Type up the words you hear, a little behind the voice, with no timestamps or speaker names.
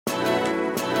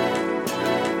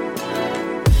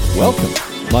Welcome,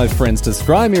 my friends, to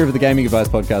Scry Mirror of the Gaming Advice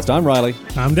Podcast. I'm Riley.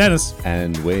 I'm Dennis.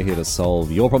 And we're here to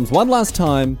solve your problems one last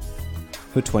time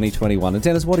for 2021. And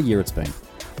Dennis, what a year it's been.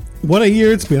 What a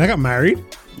year it's been. I got married.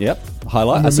 Yep.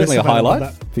 Highlight. Certainly a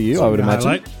highlight for you, I would imagine.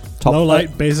 Highlight. Low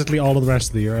light, basically all of the rest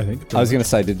of the year, I think. I was going to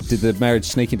say, did the marriage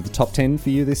sneak into the top 10 for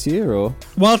you this year? Or?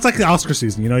 Well, it's like the Oscar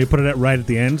season. You know, you put it out right at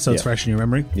the end, so it's fresh in your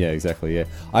memory. Yeah, exactly, yeah.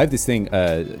 I have this thing,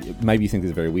 maybe you think this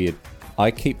is very weird. I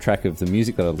keep track of the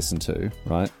music that I listen to,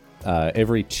 right?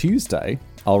 Every Tuesday,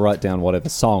 I'll write down whatever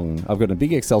song. I've got a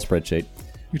big Excel spreadsheet.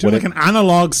 You're doing like an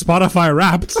analog Spotify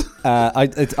Wrapped.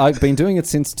 I've been doing it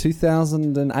since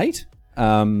 2008.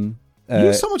 You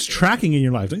have so much tracking in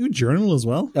your life. Don't you journal as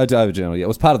well? I do have a journal, yeah. It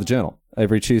was part of the journal.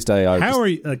 Every Tuesday, are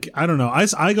you? Like, I don't know.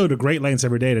 I go to great lengths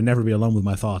every day to never be alone with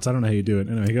my thoughts. I don't know how you do it.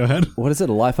 Anyway, go ahead. What is it?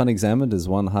 A life unexamined is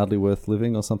one hardly worth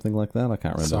living, or something like that. I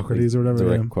can't remember. Socrates or whatever.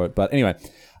 Direct quote. But anyway,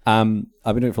 I've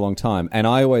been doing it for a long time, and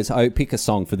I pick a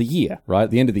song for the year. Right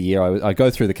at the end of the year, I go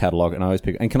through the catalog and I always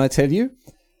pick. And can I tell you,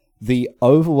 the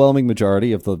overwhelming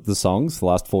majority of the songs, the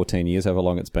last 14 years, however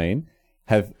long it's been,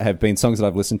 have been songs that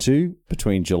I've listened to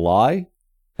between July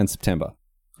and September.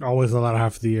 Always the latter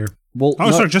half of the year. Well,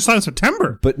 sorry, just like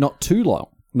September. But not too long,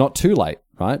 not too late,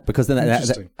 right? Because then they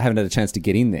haven't had a chance to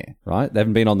get in there, right? They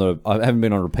haven't been I haven't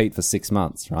been on repeat for 6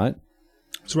 months, right?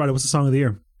 So, right, what's the song of the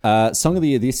year? Song of the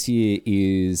year this year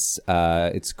is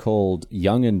it's called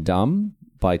 "Young and Dumb"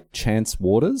 by Chance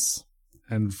Waters,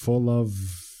 and full of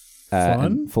fun,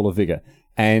 and full of vigor,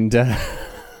 and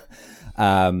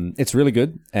it's really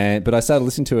good. But I started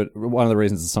listening to it. One of the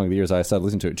reasons it's the song of the year is I started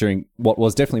listening to it during what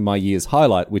was definitely my year's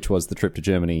highlight, which was the trip to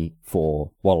Germany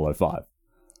for Wallalo 5.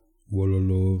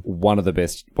 Wallalo. One of the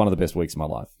best weeks of my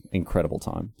life. Incredible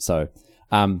time. So,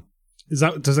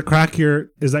 does it crack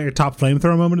is that your top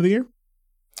flamethrower moment of the year?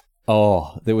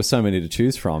 Oh, there were so many to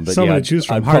choose from. But many to choose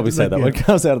from. I'd probably say that one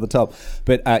comes out of the top.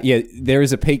 But there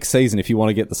is a peak season if you want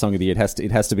to get the song of the year.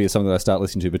 It has to be a song that I start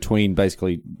listening to between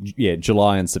basically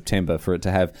July and September for it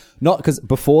to have not because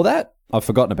before that I've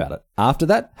forgotten about it. After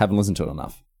that, haven't listened to it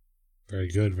enough.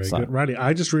 Very good, very good. Riley,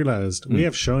 I just realized we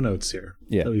have show notes here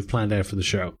that we've planned out for the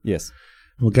show. Yes,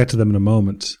 we'll get to them in a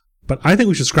moment. But I think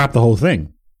we should scrap the whole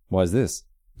thing. Why is this?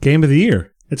 Game of the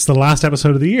year. It's the last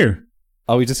episode of the year.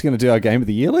 Are we just going to do our Game of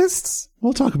the Year lists?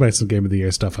 We'll talk about some Game of the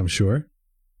Year stuff, I'm sure.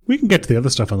 We can get to the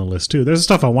other stuff on the list, too. There's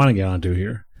stuff I want to get onto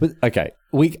here. But, okay,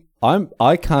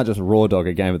 I can't just raw dog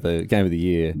a Game of the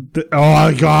Year. Oh,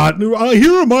 my God.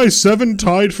 Here are my 7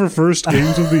 tied for first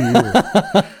games of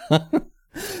the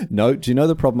year. No, do you know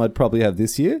the problem I'd probably have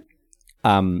this year?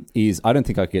 Is I don't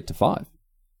think I could get to 5.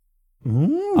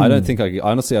 I don't think I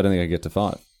could get to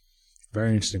 5. Very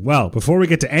interesting. Well, before we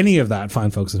get to any of that,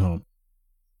 fine folks at home,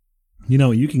 you know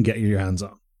what you can get your hands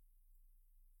on.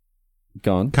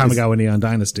 Go on. Kamigawa Neon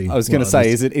Dynasty. I was going to say,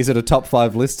 is it a top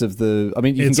 5 list of the... I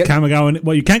mean, you it's can get... Kamigawa...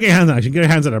 Well, you can't get your hands on it. You can get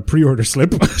your hands on a pre-order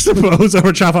slip, I suppose,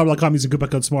 over chatfab.com using coupon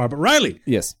code SMART. But Riley...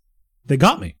 Yes. They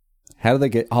got me. How did they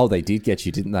get... Oh, they did get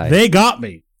you, didn't they? They got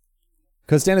me.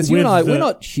 Because, Dennis, you and I, we're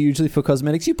not hugely for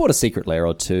cosmetics. You bought a Secret Lair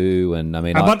or 2, and I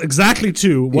mean... I bought exactly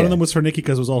 2. One of them was for Nikki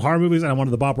because it was all horror movies, and I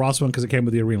wanted the Bob Ross one because it came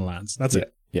with the Arena Lands. That's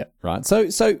it. Yeah, right.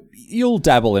 So you'll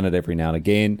dabble in it every now and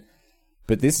again,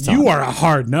 but this time... You are a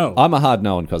hard no. I'm a hard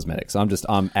no on cosmetics.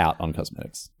 I'm out on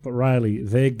cosmetics. But Riley,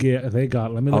 they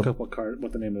got... Let me look up what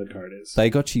the name of the card is. They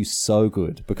got you so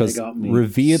good because,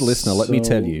 revered listener, let me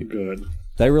tell you, good.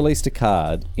 They released a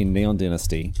card in Neon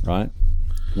Dynasty, right,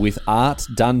 with art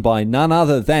done by none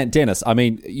other than Dennis. I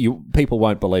mean, people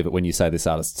won't believe it when you say this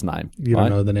artist's name. You don't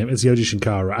know the name. It's Yoji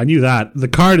Shinkawa. I knew that. The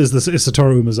card is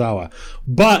Satoru Umezawa.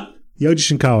 But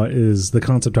Yoji Shinkawa is the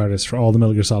concept artist for all the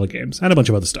Metal Gear Solid games and a bunch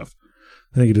of other stuff.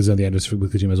 I think he designed the enders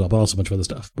with Kojima as well, but also a bunch of other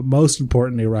stuff. But most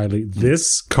importantly, Riley,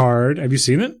 this card, have you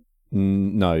seen it?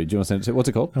 No. Do you want to send it to you? What's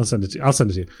it called? I'll send it to you.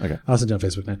 Okay. I'll send it on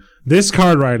Facebook now. This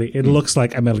card, Riley, it looks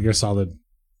like a Metal Gear Solid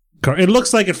card. It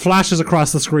looks like it flashes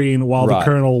across the screen while the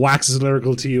Colonel waxes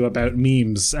lyrical to you about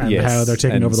memes and how they're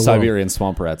taking over the Siberian world.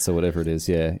 swamp rats or whatever it is,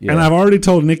 yeah. And I've already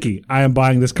told Nikki I am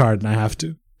buying this card and I have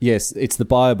to. Yes, it's the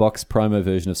BioBox promo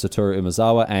version of Satoru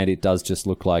Umezawa, and it does just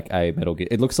look like a Metal Gear.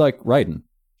 It looks like Raiden.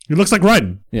 It looks like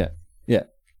Raiden. Yeah.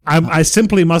 I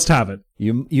simply must have it.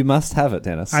 You must have it,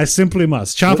 Dennis. I simply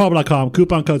must. Channelfab.com,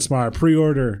 coupon code SMART,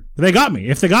 pre-order. They got me.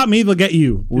 If they got me, they'll get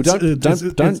you. Well,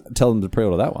 don't tell them to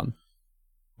pre-order that one.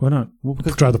 Why not? Well,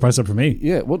 because drive the price up for me.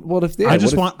 Yeah. What if they? I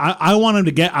want him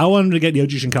to get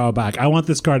Yoji Shinkawa back. I want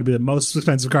this card to be the most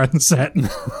expensive card in the set.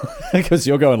 Because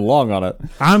you're going long on it.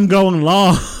 I'm going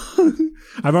long.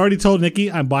 I've already told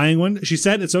Nikki I'm buying one. She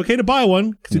said it's okay to buy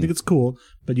one because you think it's cool,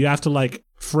 but you have to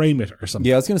frame it or something.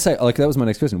 Yeah, I was going to say that was my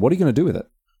next question. What are you going to do with it?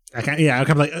 I can't. Yeah, I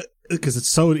kind of like because it's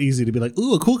so easy to be like,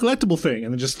 ooh, a cool collectible thing,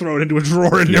 and then just throw it into a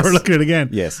drawer and never look at it again.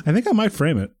 Yes. I think I might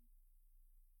frame it.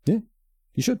 Yeah,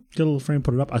 you should. Get a little frame,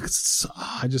 put it up. It's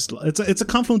a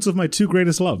confluence of my two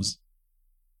greatest loves.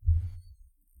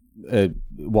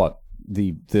 What?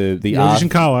 The Yoshi art.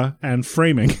 Shinkawa and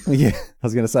framing. Yeah, I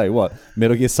was going to say, what?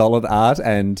 Metal Gear Solid art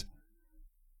and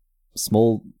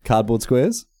small cardboard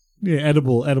squares? Yeah,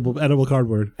 edible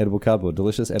cardboard. Edible cardboard.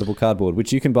 Delicious edible cardboard,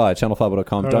 which you can buy at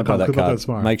channelfiber.com. Don't buy that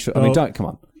card. Make sure. I mean, don't. Come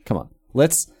on.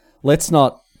 Let's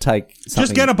not take something.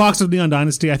 Just get a box of Neon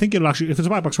Dynasty. I think it'll actually, if it's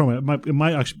a buy box promo, it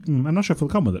might actually, I'm not sure if it'll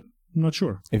come with it. I'm not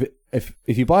sure. If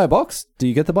you buy a box, do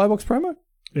you get the buy box promo?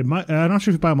 It might. I'm not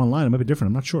sure if you buy them online. It might be different.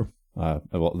 I'm not sure. Well,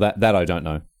 that I don't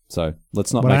know. So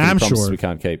let's not But make I any am promises sure we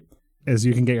can't keep. Is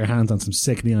you can get your hands on some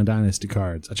sick Neon Dynasty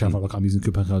cards at channelfiber.com using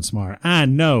coupon code SMAR,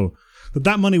 and know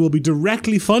that money will be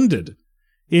directly funded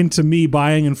into me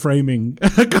buying and framing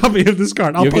a copy of this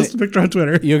card. I'll post a picture on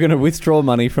Twitter. You're going to withdraw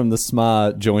money from the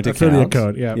Smart joint account. Affiliate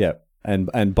code, yeah. Yeah.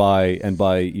 And buy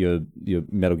your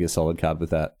Metal Gear Solid card with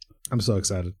that. I'm so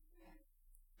excited.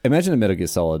 Imagine a Metal Gear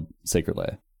Solid Secret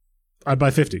Lair. I'd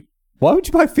buy 50. Why would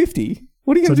you buy 50?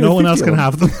 What are you going to do? So no one else can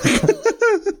have them.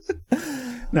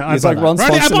 No, it's like Ron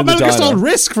Swanson I bought in the Metal Gear diner. Solid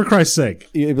Risk, for Christ's sake.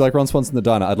 You'd be like Ron Swanson in the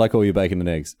diner. I'd like all your bacon and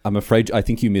eggs. I'm afraid. I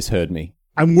think you misheard me.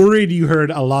 I'm worried you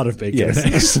heard a lot of bacon Yes.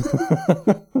 and eggs.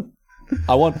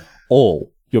 I want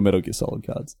all your Metal Gear Solid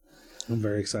cards. I'm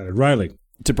very excited. Riley.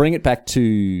 To bring it back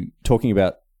to talking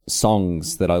about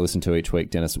songs that I listen to each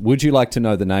week, Dennis, would you like to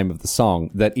know the name of the song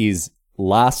that is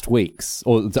last week's,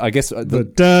 or I guess that's the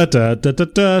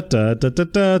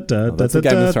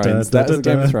Game of Thrones. That was the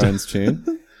Game of Thrones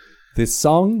tune. This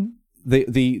song,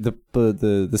 the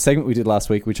segment we did last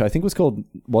week, which I think was called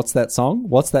 "What's That Song?"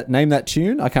 What's that? Name that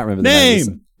tune. I can't remember the name.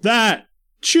 Name that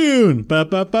tune.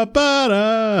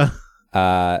 Ba-ba-ba-ba-da.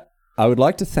 I would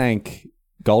like to thank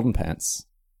Golden Pants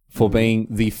for being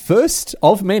the first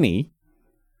of many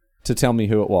to tell me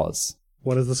who it was.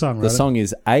 What is the song? The song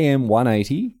is AM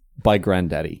 180 by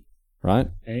Grandaddy, right?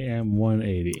 AM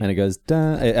 180. And it goes,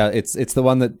 it's the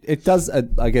one that, it does,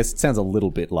 I guess it sounds a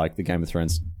little bit like the Game of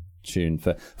Thrones tune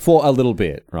for a little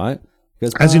bit, right? It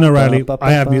goes, as you know, Riley,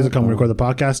 I have music on when we record the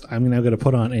podcast. I'm now going to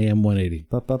put on AM 180.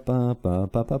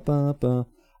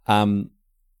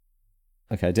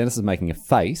 Okay, Dennis is making a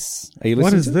face. Are you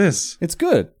listening? What is this? It's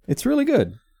good. It's really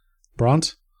good.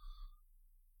 Bront?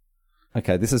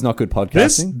 Okay, this is not good podcasting.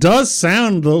 This does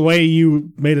sound the way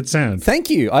you made it sound. Thank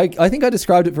you. I think I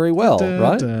described it very well,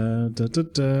 right? And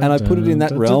I put it in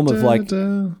that realm of like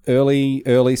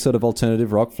early sort of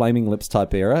alternative rock, Flaming Lips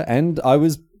type era. And it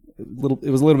was a little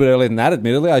bit earlier than that,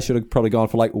 admittedly. I should have probably gone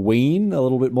for like Ween a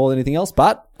little bit more than anything else,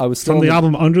 but I was still from the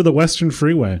album Under the Western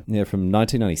Freeway. Yeah, from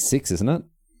 1996, isn't it?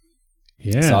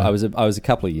 Yeah. So I was a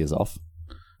couple of years off.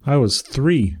 I was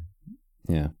 3.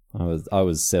 Yeah, I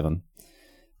was 7.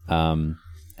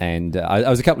 And I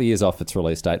was a couple of years off its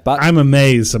release date, but I'm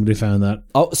amazed somebody found that.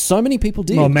 Oh, so many people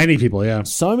did. Well, many people, yeah.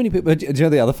 So many people. Do you know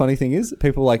the other funny thing is?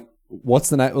 People are like, what's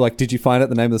the name? Like, did you find out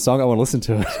the name of the song? I want to listen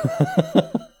to it.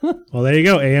 Well, there you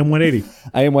go. AM 180.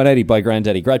 AM 180 by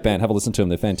Grandaddy. Great band. Have a listen to them.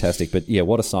 They're fantastic. But yeah,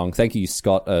 what a song. Thank you,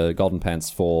 Scott Golden Pants,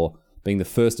 for being the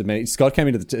first of many. Scott came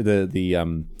into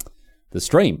the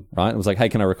stream, right? And was like, hey,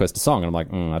 can I request a song? And I'm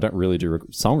like, I don't really do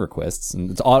song requests. And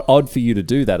it's odd for you to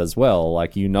do that as well.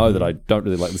 Like, you know that I don't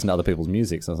really like listen to other people's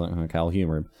music. So I was like, okay, I'll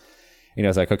humor him. You know,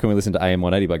 I was like, oh, can we listen to AM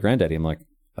 180 by Grandaddy? I'm like,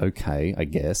 okay, I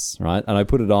guess, right? And I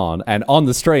put it on. And on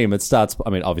the stream, it starts, I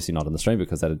mean, obviously not on the stream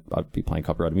because I'd be playing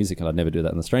copyrighted music and I'd never do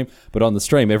that in the stream. But on the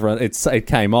stream, it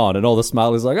came on and all the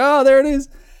smilers like, oh, there it is.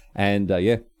 And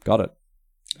yeah, got it.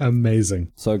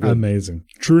 Amazing. So good. Amazing.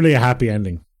 Truly a happy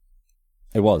ending.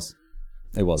 It was.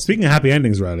 Speaking of happy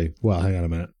endings, Riley. Well, hang on a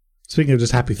minute. Speaking of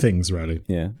just happy things, Riley.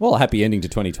 Yeah. Well, a happy ending to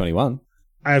 2021.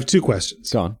 I have 2 questions.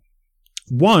 Go on.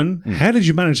 One, how did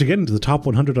you manage to get into the top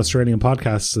 100 Australian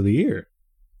podcasts of the year?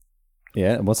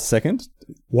 Yeah. And what's the second?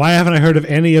 Why haven't I heard of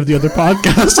any of the other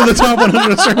podcasts in the top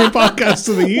 100 Australian podcasts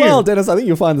of the year? Well, Dennis, I think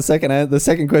you'll find the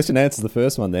second question answers the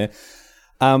first one there.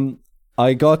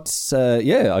 I got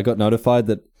notified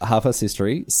that Half Us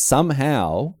History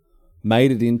somehow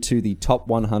made it into the top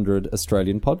 100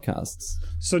 Australian podcasts.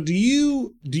 So do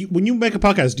you when you make a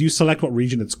podcast, do you select what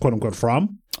region it's quote unquote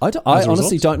from? I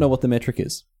honestly don't know what the metric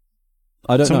is.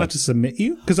 I don't know. Someone have to submit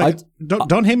you? Because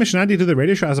don't Hamish and Andy do the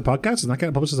radio show as a podcast? Does that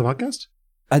get published as a podcast?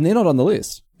 And they're not on the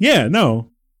list. Yeah, no.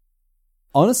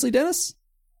 Honestly, Dennis,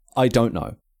 I don't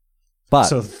know. But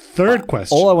so third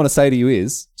question. All I want to say to you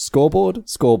is scoreboard.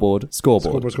 Scoreboard.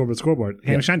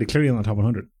 Hamish and Andy clearly on the top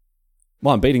 100.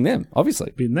 Well, I'm beating them,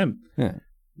 obviously. Beating them. Yeah.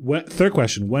 Third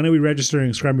question: when are we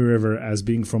registering Scramby River as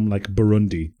being from like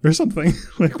Burundi or something?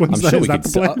 Like, when's that? Is that the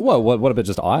plan? Well, what about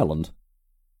just Ireland?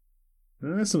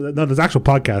 No, there's actual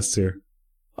podcasts here.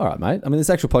 All right, mate. I mean, there's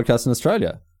actual podcasts in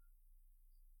Australia,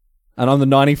 and I'm the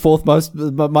 94th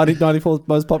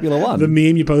most popular one. The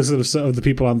meme you posted of the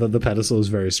people on the pedestal is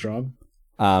very strong.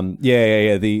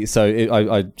 Yeah.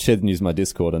 I shared the news in my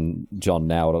Discord, and John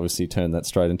now would obviously turn that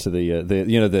straight into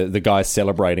the guy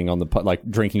celebrating on like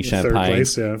drinking champagne, third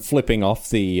place, yeah. Flipping off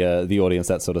the audience,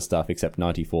 that sort of stuff. Except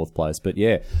 94th place, but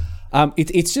yeah,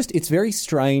 it's very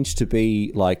strange to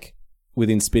be like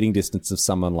within spitting distance of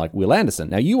someone like Will Anderson.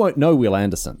 Now you won't know Will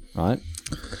Anderson, right?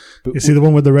 But is he the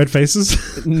one with the red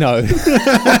faces? No,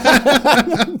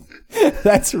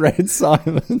 that's Red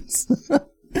Simons.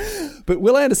 But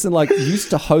Will Anderson used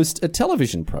to host a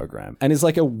television program and is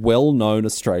like a well-known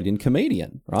Australian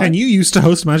comedian, right? And you used to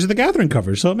host Magic the Gathering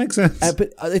covers, so it makes sense.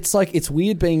 But it's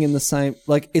weird being in the same,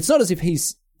 it's not as if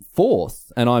he's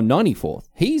 4th and I'm 94th.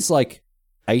 He's like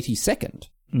 82nd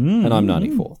and I'm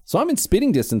 94th. So I'm in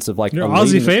spitting distance of you're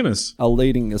Aussie famous, a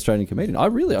leading Australian comedian. I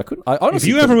couldn't. I honestly,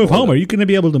 if you ever move home, are you going to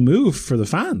be able to move for the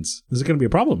fans? Is it going to be a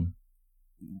problem?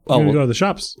 You're going to go to the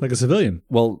shops like a civilian.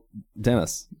 Well,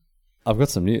 Dennis, I've got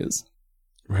some news.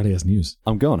 Riley has news.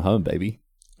 I'm going home, baby.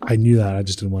 I knew that. I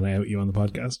just didn't want to out you on the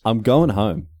podcast. I'm going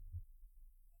home.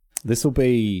 This will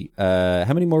be... how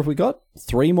many more have we got?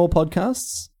 3 more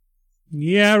podcasts?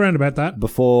 Yeah, around about that.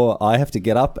 Before I have to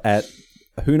get up at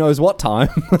who knows what time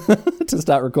to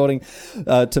start recording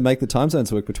to make the time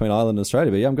zones work between Ireland and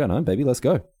Australia. But yeah, I'm going home, baby. Let's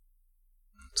go.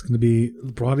 It's going to be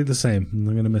broadly the same. I'm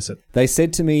going to miss it. They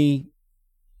said to me,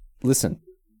 listen,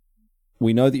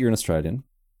 we know that you're an Australian,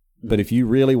 but if you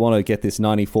really want to get this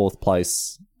 94th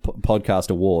place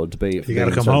podcast award to be... You got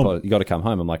to come home. You got to come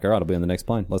home. I'm like, all right, I'll be on the next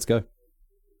plane. Let's go.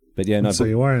 But yeah, no. So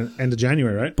you are end of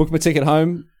January, right? Booked my ticket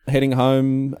home, heading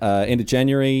home end of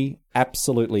January.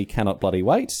 Absolutely cannot bloody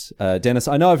wait. Dennis,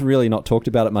 I know I've really not talked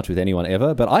about it much with anyone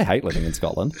ever, but I hate living in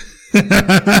Scotland.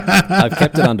 I've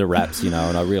kept it under wraps, and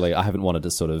I haven't wanted to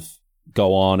sort of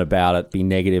go on about it, be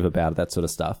negative about it, that sort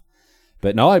of stuff.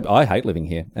 But no, I hate living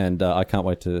here, and I can't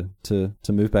wait to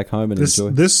move back home and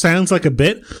enjoy. This sounds like a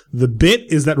bit. The bit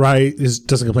is that Riley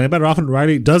doesn't complain about it often.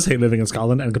 Riley does hate living in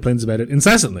Scotland and complains about it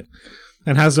incessantly,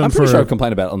 and has done. I'm pretty sure I've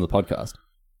complained about it on the podcast.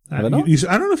 I don't know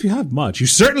if you have much. You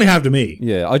certainly have to me.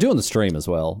 Yeah, I do on the stream as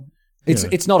well.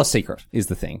 It's not a secret, is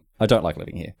the thing. I don't like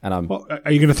living here, and Well,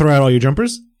 are you going to throw out all your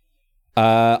jumpers?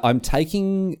 I'm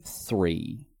taking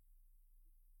 3.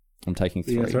 I'm taking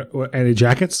 3. Any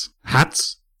jackets,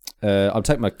 hats? I'll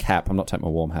take my cap. I'm not taking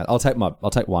my warm hat. I'll take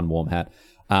one warm hat.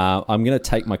 I'm going to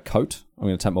take my coat. I'm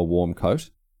going to take my warm coat.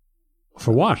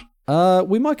 For what?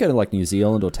 We might go to like New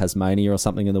Zealand or Tasmania or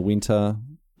something in the winter.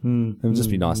 It would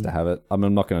just be nice to have it. I mean,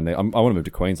 I'm not going to need. I want to move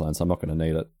to Queensland, so I'm not going to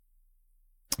need it.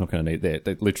 I'm not going to need it.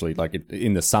 They literally,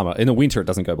 in the summer, in the winter, it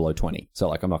doesn't go below 20.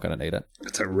 So I'm not going to need it.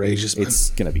 That's outrageous. Man.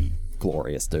 It's going to be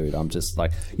glorious, dude. I'm just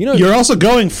like, You're also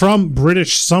going from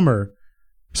British winter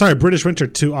to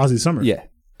Aussie summer. Yeah.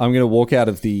 I'm going to walk out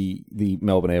of the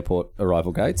Melbourne Airport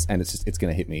arrival gates, and it's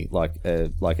going to hit me like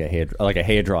a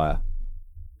hairdryer.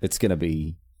 It's going to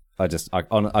be. I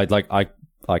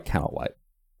cannot wait.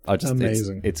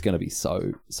 Amazing. It's going to be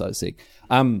so sick.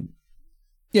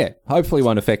 Yeah. Hopefully, it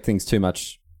won't affect things too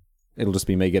much. It'll just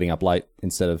be me getting up late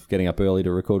instead of getting up early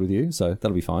to record with you. So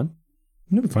that'll be fine.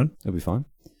 It'll be fun. It'll be fine.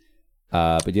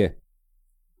 But yeah,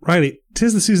 Riley,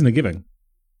 'tis the season of giving.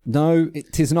 No,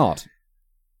 'tis not.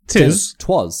 'Tis.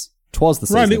 'Twas the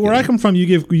season. Riley, where I come from, you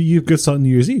give gifts on New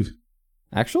Year's Eve.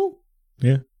 Actual?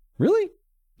 Yeah. Really?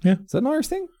 Yeah. Is that an Irish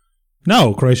thing?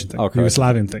 No, Croatian thing. Oh, Croatian.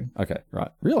 Yugoslavian thing. Okay,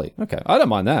 right. Really? Okay. I don't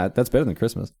mind that. That's better than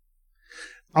Christmas.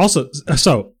 Also,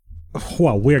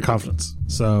 weird confidence.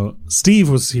 So, Steve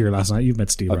was here last night. You've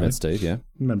met Steve, I've right? met Steve, yeah.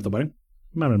 Met at the wedding.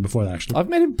 Met him before that, actually. I've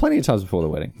met him plenty of times before the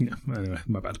wedding. Yeah, anyway,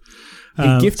 my bad.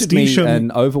 He gifted me an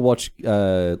Overwatch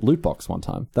loot box one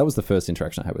time. That was the first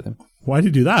interaction I had with him. Why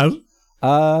did you do that?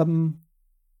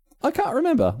 I can't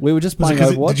remember. We were just playing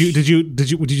Overwatch. Did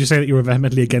you say that you were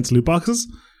vehemently against loot boxes?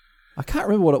 I can't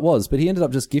remember what it was, but he ended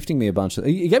up just gifting me a bunch of...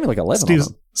 He gave me like 11 of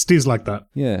them. Steve's like that.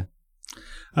 Yeah.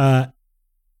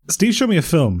 Steve showed me a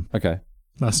film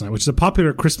last night, which is a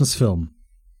popular Christmas film.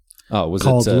 Oh, was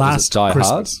called it Last Die Christmas.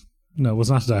 Hard? No, it was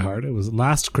not Die Hard. It was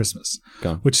Last Christmas,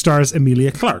 which stars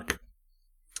Emilia Clarke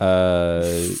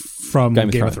from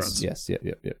Game of Thrones. Yes, yep.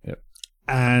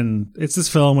 And it's this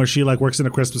film where she works in a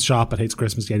Christmas shop but hates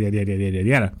Christmas, yada, yada, yada, yada,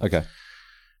 yada. Okay.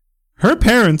 Her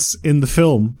parents in the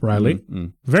film, Riley,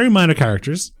 very minor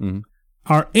characters,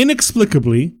 are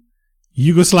inexplicably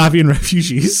Yugoslavian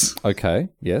refugees. Okay,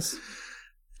 yes.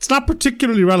 It's not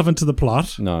particularly relevant to the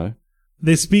plot. No.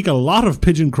 They speak a lot of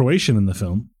Pidgin Croatian in the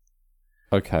film,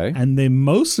 Okay. and they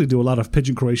mostly do a lot of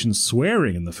Pidgin Croatian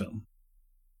swearing in the film.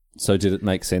 So did it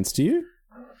make sense to you?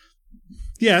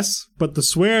 Yes, but the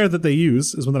swear that they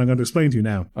use is one that I'm going to explain to you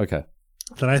now, Okay.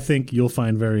 that I think you'll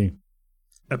find very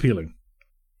appealing.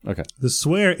 Okay. The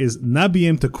swear is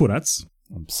nabijem te kurac,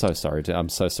 I'm so sorry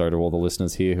to all the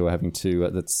listeners here who are having to.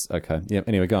 That's okay. Yeah.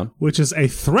 Anyway, go on. which is a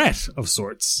threat of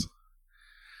sorts.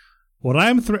 When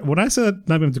I say that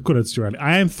nabijem te kurac, Gerard,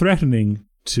 I am threatening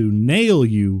to nail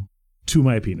you to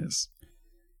my penis.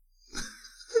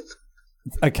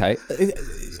 Okay,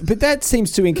 but that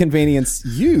seems to inconvenience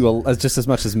you just as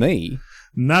much as me.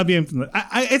 Nabijem,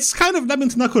 it's kind of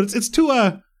nabijem te kurac.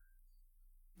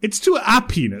 It's to a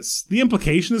penis. The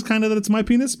implication is kind of that it's my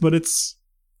penis, but it's.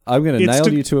 I'm going to It's nail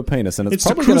to- you to a penis, and it's it's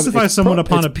to probably crucify someone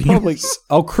upon a penis.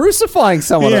 Crucifying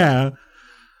someone. Yeah,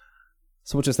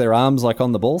 So, what, just their arms like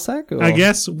on the ball sack? Or? I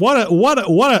guess what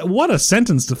a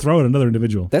sentence to throw at another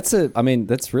individual. That's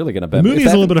really going to The bad. movie is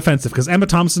a little bit offensive because Emma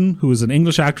Thompson, who is an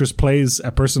English actress, plays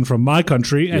a person from my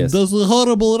country and Yes. does a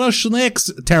horrible Russian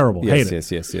accent. Terrible. Hate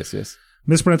it. Yes.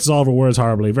 Mispronounces all of her words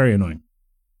horribly. Very annoying.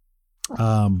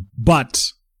 But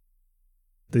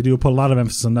they do put a lot of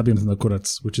emphasis on nabijem te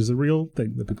kurac, which is a real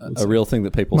thing that people would say. A real thing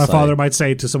that people My say. father might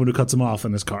say to someone who cuts him off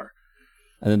in his car.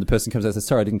 And then the person comes out and says,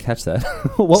 "Sorry, I didn't catch that."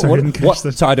 Sorry, I didn't catch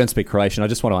that. Sorry, I don't speak Croatian. I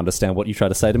just want to understand what you try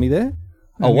to say to me there.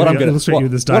 Oh, I'm what gonna I'm going illustrate you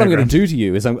this to diagram. do to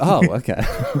you is okay.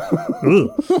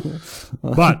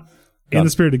 But in the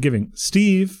spirit of giving,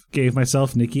 Steve gave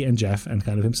myself, Nikki, and Jeff, and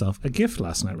kind of himself, a gift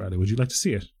last night, Riley. Would you like to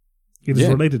see it? It is Yeah.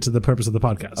 related to the purpose of the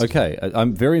podcast. Okay,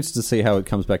 I'm very interested to see how it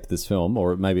comes back to this film,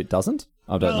 or maybe it doesn't.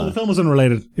 I don't Well, know. the film was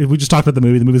unrelated. We just talked about the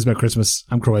movie. The movie's about Christmas.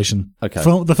 I'm Croatian. Okay.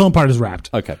 The film part is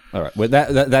wrapped. Okay, all right. Well,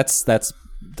 that's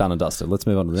done and dusted. Let's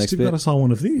move on to the next Steve bit. got us all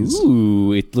one of these.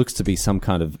 Ooh, it looks to be some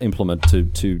kind of implement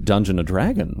to Dungeon and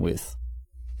Dragon with.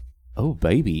 Oh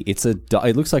baby, it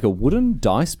looks like a wooden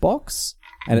dice box,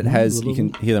 and it has you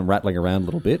can hear them rattling around a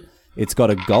little bit. It's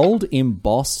got a gold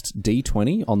embossed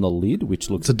D20 on the lid, which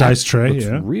looks It's a dice tray, looks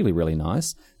yeah. really, really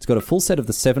nice. It's got a full set of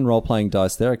the 7 role-playing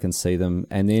dice there. I can see them,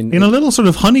 and then In a little sort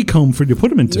of honeycomb for you to put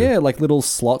them into. yeah, like little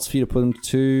slots for you to put them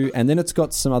to, and then it's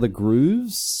got some other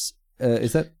grooves.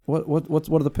 Is that what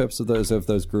are the purpose of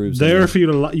those grooves? They're for you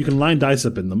to you can line dice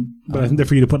up in them, but I think they're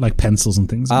for you to put like pencils and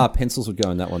things. Pencils would go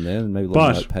in that one there, and maybe a little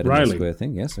But, notepad in Riley, the square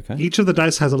thing. Yes, okay. Each of the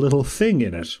dice has a little thing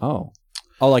in it. Oh,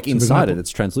 like inside example- it, it's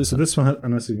So translucent. this one,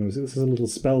 unless you can see, this is a little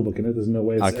spell book in it. There's no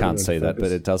way. It's I can't ever see that, focus.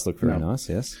 but it does look very No. nice.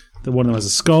 Yes, The one that has a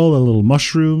skull, a little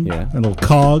mushroom, Yeah. a little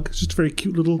cog. It's just a very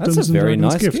cute little. that's Dungeons a and very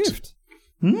Dragons nice gift.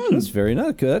 That's very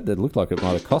nice. Good. That looked like it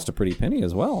might have cost a pretty penny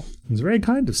as well. It's very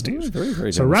kind of Steve. Very,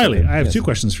 very. So generous of Riley, him. I have Yes. 2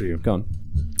 questions for you. Go on.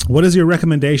 What is your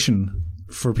recommendation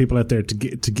for people out there to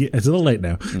get? It's a little late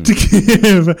now Hmm. to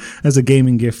give as a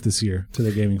gaming gift this year to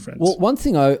their gaming friends. Well, one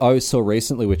thing I saw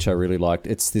recently, which I really liked,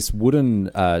 it's this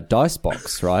wooden dice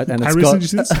box, right? And it's How recently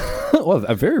did you see this? well,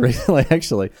 very recently,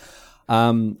 actually.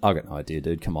 I've got no idea,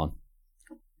 dude. Come on.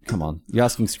 You're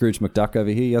asking Scrooge McDuck over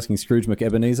here? You're asking Scrooge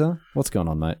McEbenezer? What's going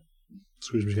on, mate?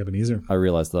 Scrooge McEbenezer. I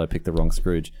realised that I picked the wrong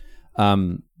Scrooge.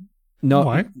 No,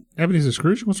 Why? Ebenezer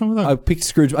Scrooge? What's wrong with that? I picked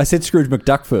Scrooge. I said Scrooge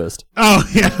McDuck first. Oh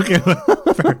yeah, okay.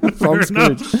 fair From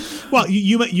enough. Well,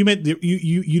 you meant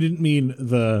you didn't mean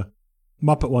the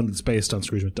Muppet one that's based on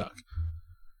Scrooge McDuck.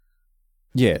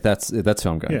 Yeah, that's who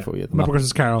I'm going Yeah, for. Yeah, the Muppet Muppet-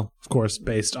 Christmas Carol, of course,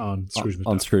 based on Scrooge McDuck.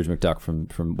 on Scrooge McDuck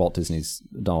from Walt Disney's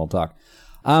Donald Duck.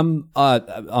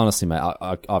 Honestly, mate,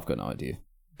 I've got no idea.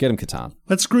 Get him Catan.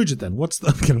 Let's Scrooge it then. What's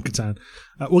the get him Catan?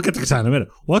 We'll get to Catan in a minute.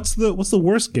 What's the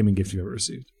worst gaming gift you've ever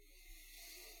received?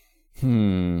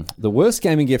 The worst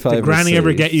gaming gift I Did ever Granny ever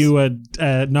received- get you a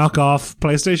knockoff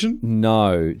PlayStation?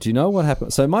 No. Do you know what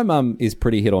happened? So my mum is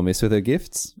pretty hit or miss with her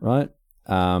gifts, right?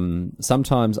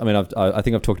 Sometimes, I mean, I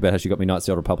think I've talked about how she got me Knights of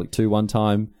the Old Republic 2 one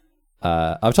time.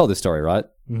 I've told this story, right?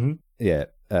 Mm-hmm. Yeah.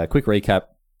 Quick recap.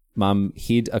 Mum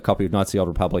hid a copy of Knights of the Old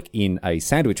Republic in a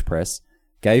sandwich press,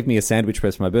 gave me a sandwich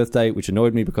press for my birthday, which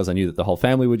annoyed me because I knew that the whole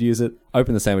family would use it.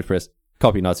 Opened the sandwich press,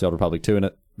 copy of Knights of the Old Republic 2 in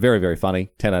it. Very, very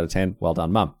funny. 10 out of 10. Well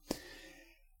done, Mum.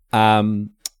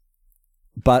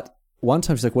 But one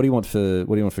time she's like, what do you want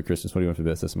for Christmas? What do you want for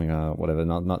birthday? Something, whatever.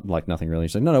 Not like nothing really.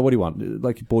 She's like, no, what do you want?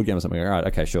 Like a board game or something. All right,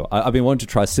 okay, sure. I've been wanting to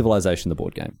try Civilization, the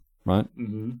board game, right?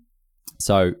 Mm-hmm.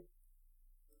 So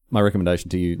my recommendation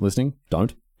to you listening,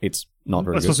 don't. It's not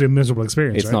very That's good. supposed to be a miserable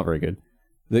experience. It's right? not very good.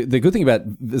 The good thing about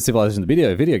the Civilization,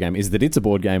 the video game, is that it's a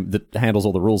board game that handles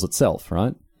all the rules itself,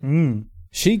 right? Mm.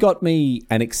 She got me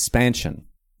an expansion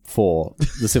for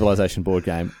the Civilization board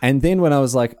game. And then when I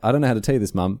was like, I don't know how to tell you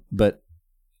this, Mum, but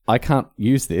I can't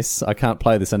use this. I can't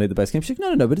play this. I need the base game. She's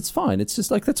like, no, but it's fine. It's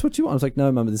just like, that's what you want. I was like,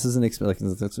 no, Mum, this isn't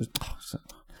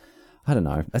I don't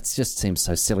know. That just seems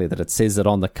so silly that it says it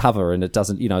on the cover and it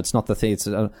doesn't, it's not the thing.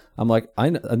 I'm like,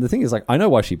 I know, and the thing is, like, I know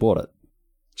why she bought it.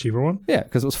 Cheaper one? Yeah,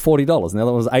 because it was $40 and the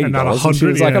other one was $80. And not $100, and she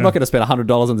was like, yeah. I'm not going to spend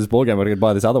 $100 on this board game. I'm going to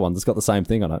buy this other one that's got the same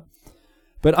thing on it.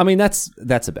 But I mean, that's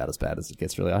about as bad as it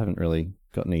gets, really. I haven't really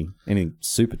got any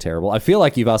super terrible. I feel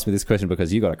like you've asked me this question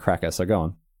because you got a cracker, so go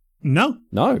on. No.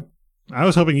 I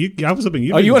was hoping you.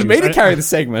 Oh, you wanted me to carry the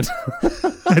segment?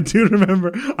 I do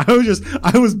remember. I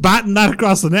was batting that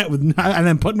across the net and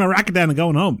then putting my racket down and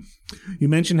going home. You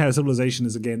mentioned how Civilization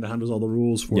is a game that handles all the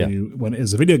rules for you when it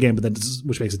is a video game, but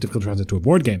which makes it difficult to translate to a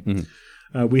board game.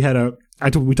 Mm-hmm. I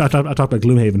talked about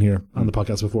Gloomhaven here on the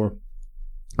podcast before.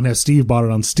 And now Steve bought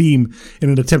it on Steam in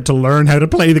an attempt to learn how to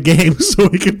play the game so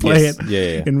he could play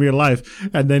it in real life.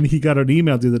 And then he got an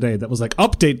email the other day that was like,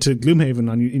 update to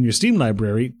Gloomhaven in your Steam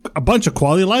library, a bunch of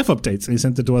quality of life updates. And he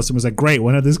sent it to us and was like, great,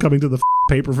 when are this coming to the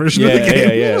paper version of the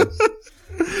game?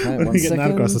 Right, one getting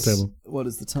that across the table. What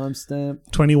is the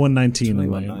timestamp? 21:19.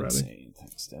 21:19.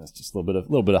 Thanks, Dennis. Just a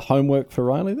little bit of homework for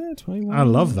Riley there. 21. I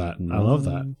love that. I love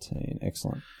that.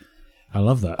 Excellent. I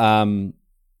love that.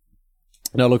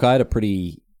 No, look, I had a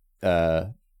pretty,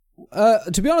 to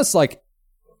be honest, like,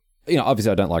 obviously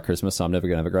I don't like Christmas, so I'm never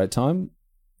going to have a great time.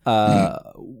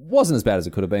 Wasn't as bad as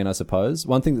it could have been, I suppose.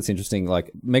 One thing that's interesting,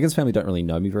 like, Megan's family don't really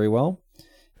know me very well.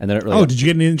 And they don't really. Oh, did you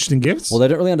get any interesting gifts? Well, they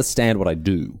don't really understand what I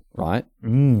do, right?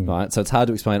 Right. So it's hard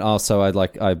to explain. Oh, so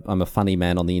I'm a funny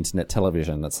man on the internet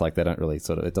television. It's like they don't really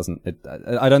sort of.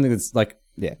 I don't think it's like.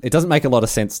 Yeah, it doesn't make a lot of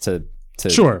sense to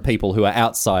people who are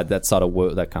outside that sort of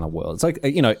world, that kind of world. It's like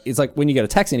it's like when you get a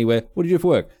taxi anywhere. What do you do for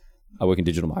work? I work in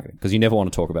digital marketing, because you never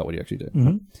want to talk about what you actually do. Mm-hmm.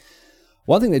 Right?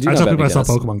 One thing they do know about me, sell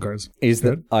Pokemon cards is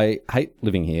that I hate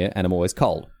living here and I'm always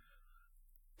cold.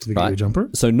 Did they get you a jumper?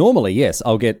 So normally, yes,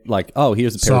 I'll get like,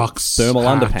 here's a pair socks, of thermal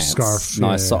hat, underpants, scarf,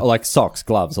 nice, like socks,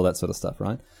 gloves, all that sort of stuff,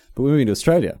 right? But we're moving to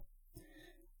Australia,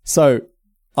 so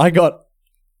I got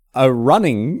a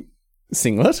running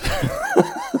singlet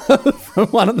from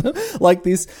one of them. Like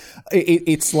this,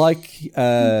 it's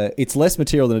less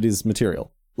material than it is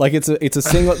material. Like it's a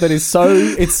singlet that is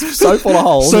so full of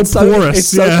holes, porous,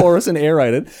 so porous and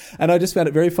aerated. And I just found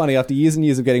it very funny after years and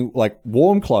years of getting like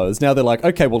warm clothes. Now they're like,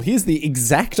 okay, well here's the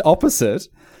exact opposite,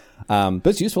 but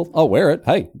it's useful. I'll wear it.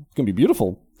 Hey, it's gonna be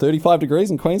beautiful. 35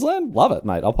 degrees in Queensland, love it,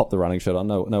 mate. I'll pop the running shirt on.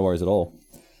 No worries at all.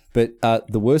 But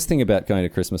the worst thing about going to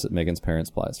Christmas at Megan's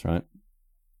parents' place, right?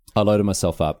 I loaded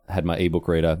myself up, had my ebook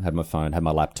reader, had my phone, had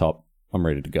my laptop. I'm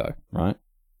ready to go, right?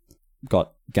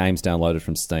 Got games downloaded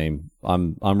from Steam.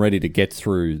 I'm ready to get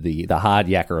through the hard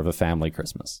yakka of a family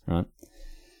Christmas, right?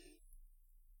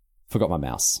 Forgot my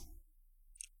mouse.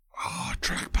 Oh,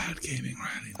 trackpad gaming,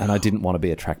 Riley. No. And I didn't want to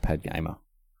be a trackpad gamer.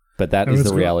 But that is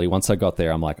the reality. Once I got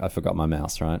there, I'm like, I forgot my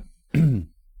mouse, right?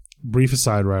 Brief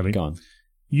aside, Riley. Go on.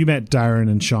 You met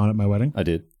Darren and Sean at my wedding. I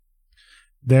did.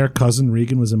 Their cousin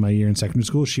Regan was in my year in secondary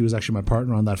school. She was actually my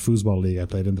partner on that foosball league I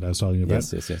played in that I was telling you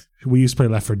about. Yes. We used to play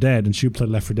Left 4 Dead, and she played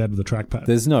Left 4 Dead with a trackpad.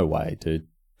 There's no way, dude.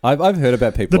 I've heard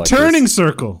about people the turning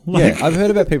circle. Yeah, I've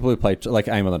heard about people who play like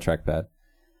aim on the trackpad.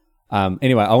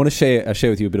 Anyway, I want to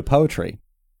share with you a bit of poetry,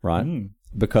 right?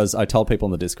 Because I told people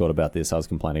on the Discord about this. I was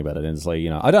complaining about it, and it's like,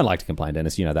 I don't like to complain,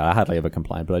 Dennis. You know that I hardly ever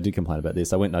complain, but I did complain about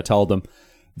this. I went and I told them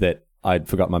that I'd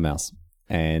forgot my mouse,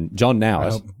 and John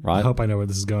Nowit, right? I hope I know where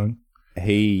this is going.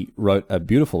 He wrote a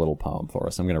beautiful little poem for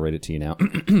us. I'm going to read it to you now.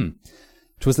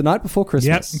 'Twas the night before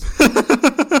Christmas,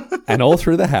 and all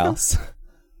through the house,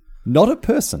 not a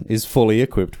person is fully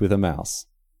equipped with a mouse.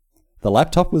 The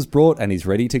laptop was brought and he's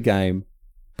ready to game,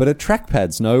 but a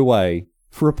trackpad's no way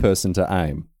for a person to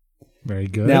aim. Very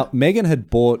good. Now, Megan had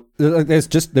bought. There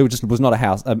was not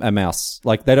a mouse.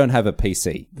 Like they don't have a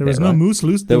PC. There was no moose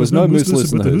loose. There was no moose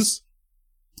loose in the hoose.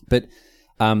 But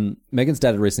Megan's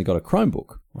dad had recently got a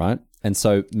Chromebook, right? And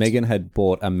so Megan had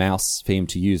bought a mouse for him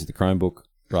to use the Chromebook,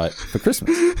 right, for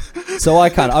Christmas. So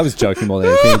I was joking more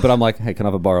than anything, but I'm like, hey, can I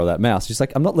have a borrow that mouse? She's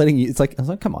like, I'm not letting you. It's like, I was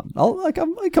like, come on,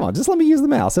 come on, just let me use the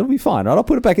mouse. It'll be fine, right? I'll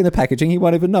put it back in the packaging. He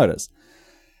won't even notice.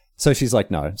 So she's like,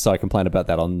 no. So I complain about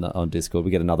that on Discord. We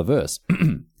get another verse.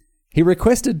 He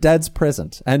requested Dad's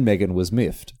present, and Megan was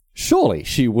miffed. Surely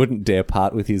she wouldn't dare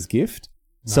part with his gift.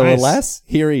 Nice. So alas,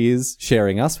 here he is,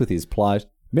 sharing us with his plight.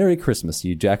 Merry Christmas,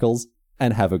 you jackals,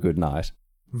 and have a good night.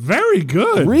 Very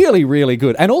good. Really, really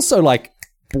good. And also, like,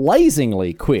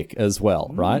 blazingly quick as well,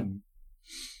 right?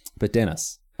 But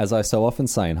Dennis, as I so often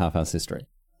say in Half-House History,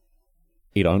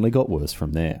 it only got worse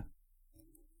from there.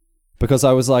 Because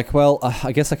I was like, well,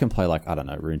 I guess I can play, like, I don't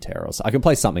know, Runeterra or something. I can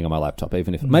play something on my laptop,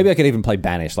 even if... Maybe I could even play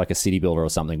Banish, like a city builder or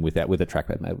something with a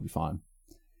trackpad. Maybe it would be fine.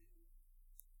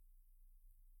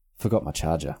 Forgot my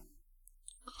charger.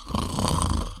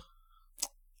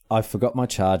 I forgot my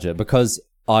charger because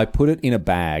I put it in a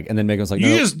bag, and then Megan was like, "No."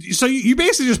 You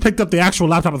basically just picked up the actual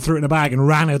laptop and threw it in a bag and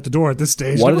ran out the door at this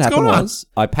stage. What What's had happened going on? was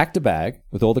I packed a bag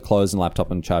with all the clothes and laptop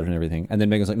and charger and everything, and then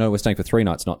Megan was like, "No, we're staying for 3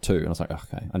 nights, not 2." And I was like,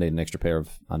 "Okay, I need an extra pair of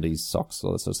undies, socks,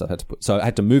 all that sort of stuff." So I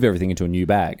had to move everything into a new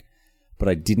bag, but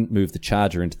I didn't move the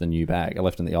charger into the new bag. I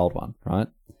left it in the old one. Right?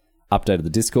 Updated the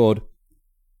Discord.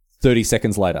 30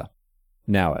 seconds later,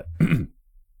 now it.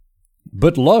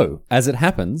 But lo, as it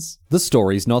happens, the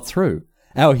story's not through.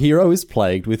 Our hero is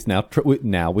plagued with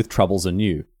now with troubles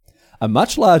anew. A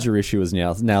much larger issue has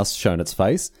now shown its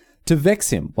face to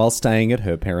vex him while staying at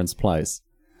her parents' place.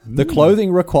 The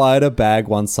clothing required a bag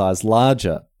one size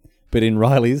larger, but in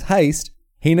Riley's haste,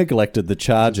 he neglected the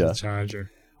charger.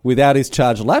 Without his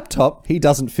charged laptop, he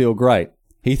doesn't feel great.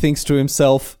 He thinks to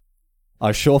himself,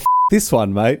 I sure this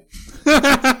one, mate.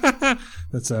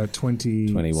 That's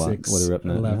 21. What are we up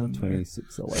now? 11.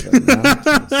 26, 11.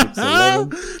 26, 11.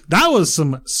 That was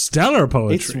some stellar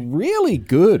poetry. It's really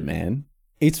good, man.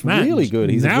 It's really good.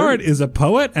 Nawert is a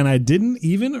poet, and I didn't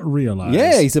even realize.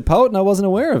 Yeah, he's a poet, and I wasn't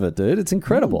aware of it, dude. It's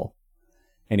incredible.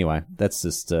 Anyway, that's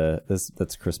just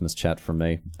that's Christmas chat from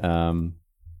me. I'm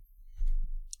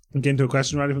getting to a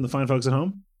question ready from the fine folks at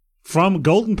home. From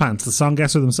Golden Pants, the song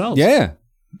guesser themselves. Yeah.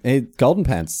 Golden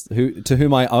Pants, to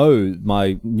whom I owe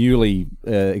my newly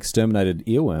exterminated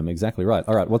earworm. Exactly right.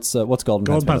 All right, what's Golden Pants?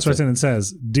 Golden Pants writes in and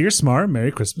says, "Dear Smar,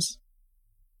 Merry Christmas.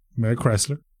 Merry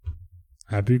Chrysler.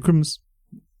 Happy Christmas.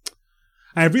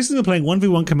 I have recently been playing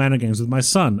 1v1 Commander games with my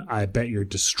son. I bet you're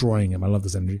destroying him." I love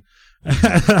this energy.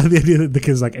 The idea that the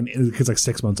kid's like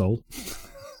 6 months old.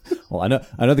 Well, I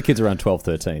know the kids are around 12,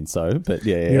 13, so, but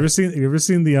yeah. You ever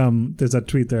seen the, there's that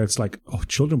tweet there, it's like, oh,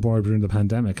 children born during the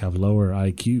pandemic have lower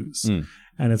IQs.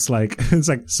 And it's like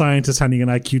scientists handing an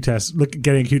IQ test,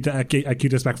 getting IQ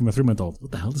test back from a 3-month-old.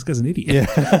 What the hell? This guy's an idiot.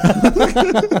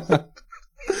 Yeah.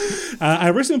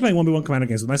 I've recently been playing 1v1 Commander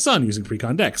games with my son using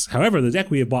pre-con decks. However, the deck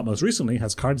we have bought most recently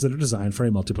has cards that are designed for a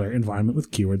multiplayer environment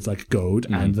with keywords like Goad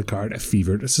and the card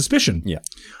Fevered Suspicion. Yeah.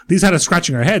 These had us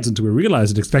scratching our heads until we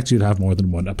realized it expects you to have more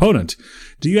than one opponent.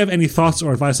 Do you have any thoughts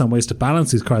or advice on ways to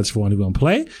balance these cards for 1v1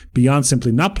 play, beyond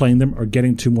simply not playing them or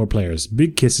getting 2 more players?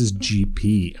 Big kisses,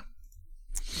 GP.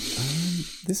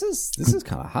 This is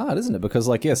kind of hard, isn't it? Because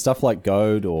stuff like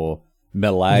Goad or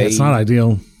Melee. Yeah, it's not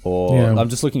ideal. Or I'm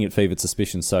just looking at Fevered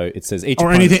Suspicion, so it says each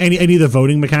or opponent, any of the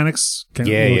voting mechanics.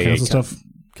 Stuff.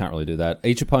 Can't really do that.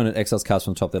 Each opponent exiles cards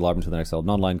from the top of their library to the next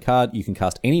non-line card. You can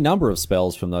cast any number of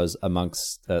spells from those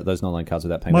amongst those non-line cards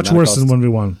without paying. Much worse than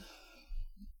 1v1.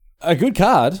 A good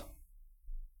card,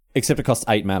 except it costs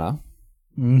 8 mana.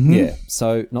 Mm-hmm. Yeah,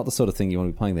 so not the sort of thing you want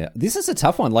to be playing there. This is a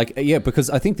tough one.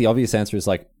 Because I think the obvious answer is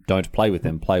don't play with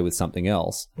them. Play with something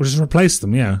else. Or just replace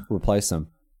them. Yeah, replace them.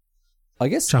 I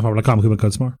guess. Shopper.com,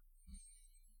 code Smar.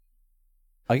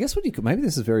 I guess what you could, maybe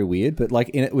this is very weird, but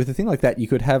with a thing like that, you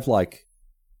could have other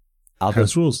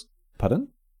house rules. Pardon?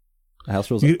 House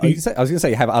rules. I was going to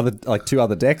say you have other 2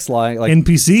 other decks like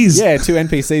NPCs. Yeah, 2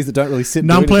 NPCs that don't really sit.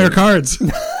 Non-player cards.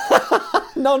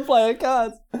 Non-player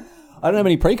cards. I don't know how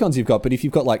many precons you've got, but if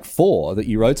you've got 4 that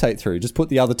you rotate through, just put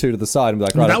the other 2 to the side and be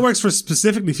like, right. That works for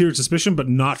specifically Fevered Suspicion, but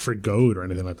not for Goad or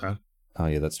anything like that. Oh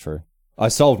yeah, that's true. I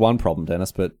solved one problem,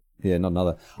 Dennis, but. Yeah, not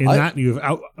another. I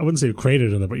wouldn't say you've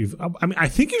created another, but I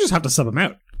think you just have to sub them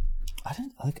out.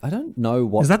 I don't know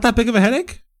what. Is that big of a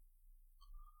headache?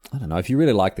 I don't know. If you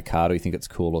really like the card or you think it's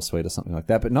cool or sweet or something like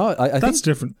that. But no, I think that's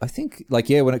different. I think,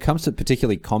 when it comes to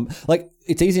particularly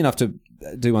it's easy enough to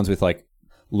do ones with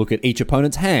look at each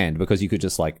opponent's hand because you could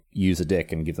just use a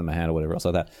deck and give them a hand or whatever else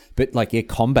like that. But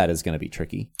combat is going to be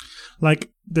tricky.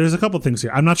 There's a couple of things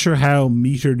here. I'm not sure how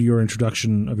metered your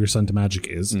introduction of your son to Magic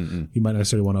is. Mm-mm. You might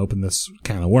necessarily want to open this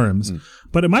can of worms,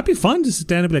 but it might be fun to sit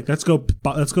down and be like, let's go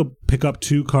pick up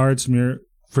 2 cards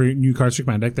for your new cards for your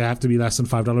command deck. They have to be less than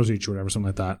 $5 each or whatever, something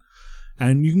like that.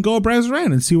 And you can go browse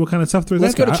around and see what kind of stuff there is.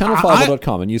 Let's go to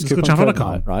channelfiber.com and use coupon code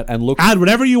night, right? And look. Add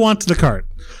whatever you want to the cart.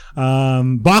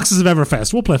 Boxes of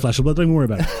Everfest. We'll play Flesh of Blood. Don't even worry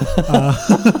about it.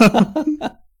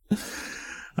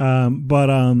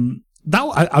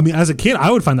 As a kid,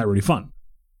 I would find that really fun.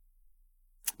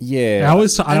 Yeah, I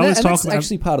always talk that's about.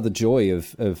 Actually, part of the joy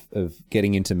of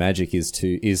getting into Magic is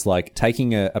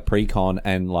taking a precon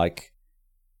and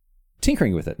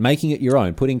tinkering with it, making it your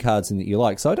own, putting cards in that you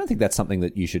like. So I don't think that's something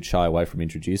that you should shy away from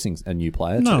introducing a new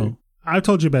player to. No. I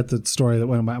told you about the story that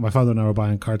when my father and I were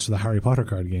buying cards for the Harry Potter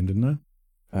card game, didn't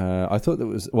I? I thought that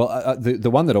was... Well,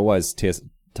 the one that always tugs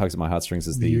at my heartstrings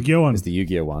is the Yu-Gi-Oh one. Is the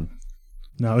Yu-Gi-Oh one.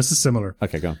 No, this is similar.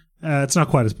 Okay, go on. It's not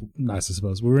quite as nice, I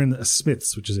suppose. We were in a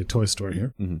Smith's, which is a toy store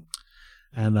here. Mm-hmm.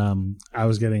 and I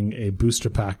was getting a booster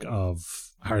pack of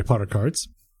Harry Potter cards,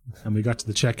 and we got to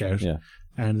the checkout,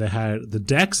 and they had the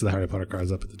decks of the Harry Potter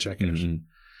cards up at the checkout,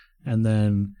 and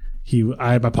then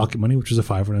I had my pocket money, which was a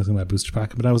 $5, and I was going to buy a booster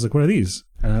pack, but I was like, what are these?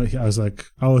 And I was like,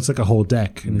 oh, it's like a whole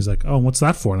deck. And he's like, oh, what's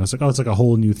that for? And I was like, oh, it's like a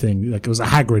whole new thing. Like it was a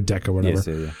Hagrid deck or whatever. Yes,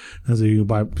 yeah. I was like, you can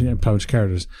buy a bunch of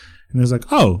characters. And he was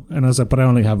like, oh. And I was like, but I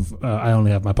only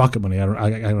have my pocket money. I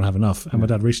don't have enough. And my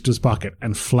dad reached into his pocket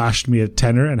and flashed me a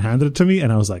tenner and handed it to me.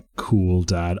 And I was like, cool,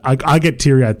 Dad. I get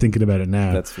teary-eyed thinking about it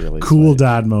now. That's really cool, sweet.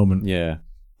 Dad moment. Yeah,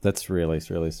 that's really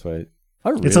sweet.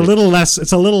 It's a little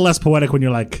less poetic when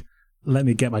you're like, let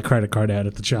me get my credit card out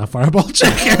at the Child Fireball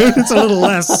checkout. It's a little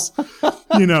less,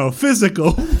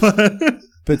 physical.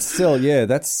 But still, yeah,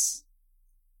 that's...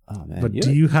 Oh, man. But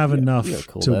do you have enough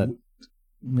cool to... dad.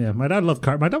 Yeah, my dad loved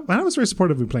my dad was very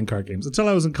supportive of me playing card games until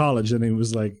I was in college, and he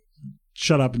was like,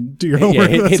 shut up and do your homework.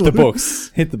 Yeah, hit the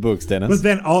books. Hit the books, Dennis. But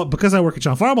then, because I work at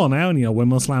Child Fireball now, and,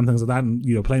 Windmill Slam, things like that,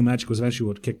 and, playing Magic was eventually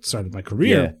what started my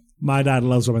career. Yeah. My dad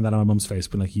loves rubbing that on my mum's face,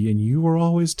 but like, and you were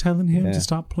always telling him to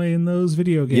stop playing those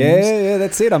video games. Yeah,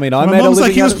 that's it. I mean, my mum's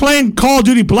like, he was playing Call of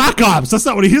Duty Black Ops. That's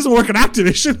not what he doesn't work at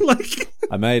Activision. Like,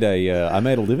 I made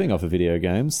a living off of video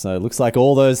games, so it looks like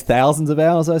all those thousands of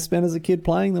hours I spent as a kid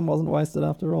playing them wasn't wasted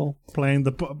after all. Playing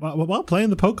the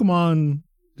Pokemon.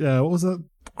 What was that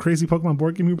crazy Pokemon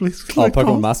board game you played?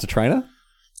 Pokemon Master Trainer.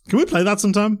 Can we play that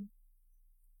sometime?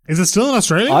 Is it still in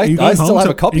Australia? I still have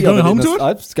a copy of it.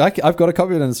 I've got a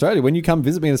copy of it in Australia. When you come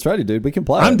visit me in Australia, dude, we can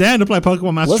play I'm it. down to play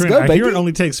Pokemon Master Trainer. Go, I hear it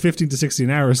only takes 15 to 16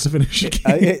 hours to finish a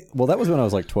game. Well, that was when I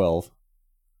was like 12.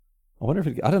 I wonder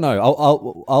if I don't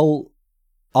know.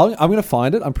 I'm going to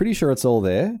find it. I'm pretty sure it's all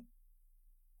there.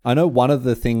 I know one of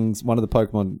the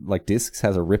Pokemon like discs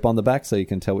has a rip on the back, so you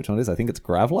can tell which one it is. I think it's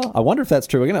Graveler. I wonder if that's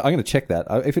true. I'm going to check that.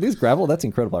 If it is Graveler, that's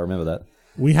incredible. I remember that.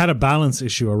 We had a balance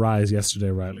issue arise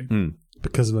yesterday, Riley.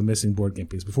 Because of a missing board game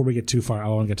piece. Before we get too far, I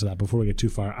want to get to that. Before we get too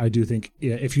far, I do think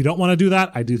if you don't want to do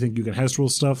that, I do think you can house rule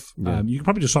stuff. Yeah. You can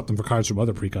probably just swap them for cards from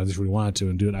other precons if you really wanted to,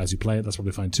 and do it as you play it. That's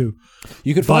probably fine too.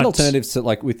 You could find alternatives to,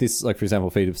 like with this, like for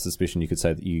example, Feed of Suspicion. You could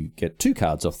say that you get 2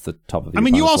 cards off the top of.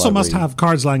 You also must have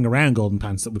cards lying around Golden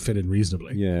Pants that would fit in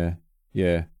reasonably.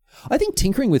 Yeah. I think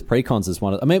tinkering with precons is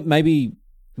one of. I mean, maybe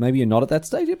you're not at that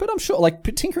stage yet, but I'm sure like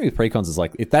tinkering with precons is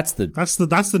like that's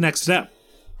the next step.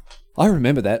 I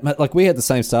remember that. Like, we had the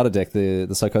same starter deck, the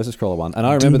Psychosis Crawler one, and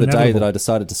I remember the day that I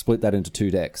decided to split that into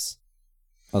 2 decks.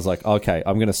 I was like, okay,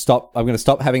 I'm going to stop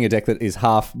having a deck that is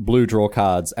half blue draw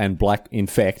cards and black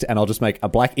infect, and I'll just make a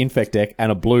black infect deck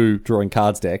and a blue drawing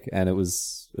cards deck, and it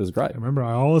was great.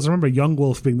 I always remember Young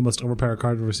Wolf being the most overpowered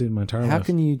card I've ever seen in my entire life. How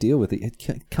can you deal with it?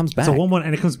 It comes back. It's a 1/1,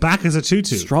 and it comes back as a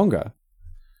 2/2. Stronger.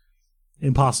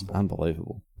 Impossible.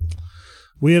 Unbelievable.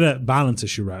 We had a balance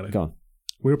issue, Riley. Go on.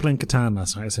 We were playing Catan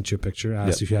last night. I sent you a picture. I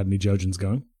asked if you had any Jojins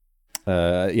going.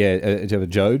 Do you have a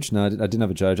Joj? No, I didn't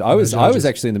have a Joj. I was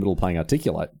actually in the middle of playing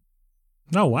Articulate.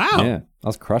 Oh, wow. Yeah, I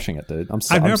was crushing it, dude.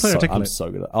 I've never played Articulate. I'm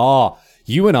so good at it. Oh,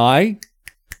 you and I,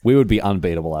 we would be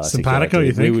unbeatable at Articulate. Simpatico,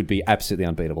 you think? We would be absolutely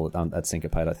unbeatable at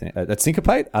Syncopate, I think. At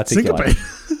Syncopate? Articulate.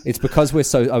 It's because we're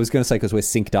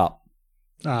synced up.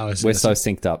 Oh, I see. We're so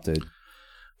synced up, dude.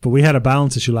 But we had a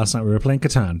balance issue last night. We were playing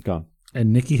Catan. Go on.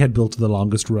 And Nikki had built the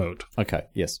longest road. Okay,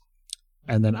 yes.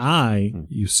 And then I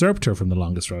usurped her from the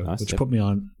longest road, which put me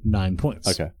on 9 points.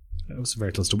 Okay. It was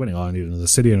very close to winning. All I needed was a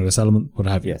city, another settlement, what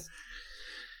have you. Yes.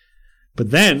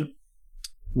 But then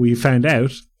we found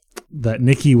out that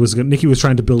Nikki was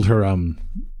trying to build her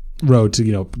road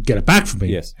to get it back from me.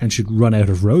 Yes. And she'd run out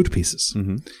of road pieces.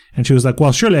 Mm-hmm. And she was like,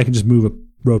 well, surely I can just move a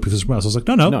road piece somewhere else. I was like,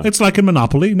 no. It's like in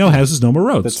Monopoly. No houses, no more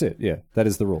roads. That's it. Yeah. That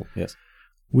is the rule. Yes.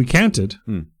 We counted.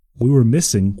 We were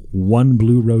missing 1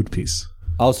 blue road piece.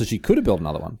 Oh, so she could have built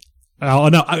another one. Oh,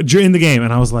 no. During the game.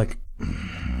 And I was like,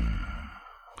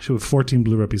 she had 14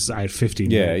 blue road pieces. I had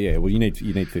 15. Yeah. Well, you need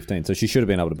 15. So she should have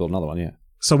been able to build another one, yeah.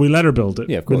 So we let her build it.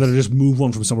 Yeah, of course. We let her just move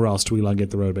one from somewhere else to elongate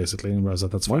the road, basically. And I was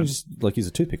like, that's fine. Why don't you just use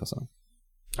a toothpick or something?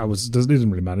 It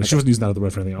didn't really matter. Okay. She wasn't using that as the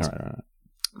road for anything else. All right.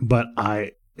 But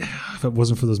if it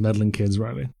wasn't for those meddling kids,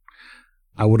 Riley,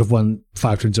 I would have won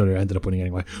 5 turns earlier. I ended up winning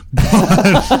anyway.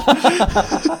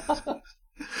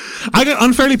 I got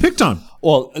unfairly picked on.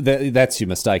 Well, that's your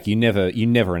mistake. You never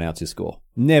announce your score.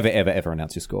 Never, ever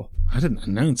announce your score. I didn't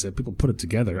announce it. People put it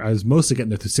together. I was mostly getting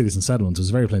there through cities and settlements. It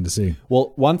was very plain to see.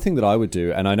 Well, one thing that I would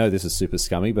do, and I know this is super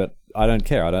scummy, but I don't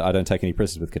care. I don't take any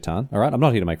prisoners with Catan. All right, I'm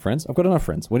not here to make friends. I've got enough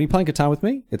friends. When you're playing Catan with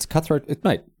me, it's cutthroat.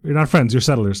 Mate, you're not friends. You're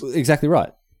settlers. Exactly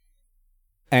right.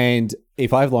 And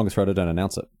if I have the longest road, I don't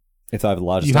announce it. If I have the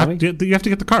largest army, you have to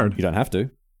get the card. You don't have to.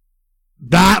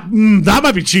 That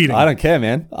might be cheating. I don't care,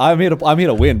 man. I'm here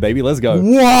to win, baby. Let's go.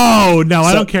 Whoa! No,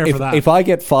 I don't care if, for that. If I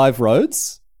get 5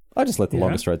 roads, I just let the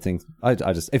longest road thing.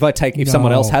 If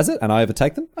someone else has it and I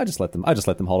overtake them, I just let them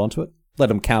hold on to it. Let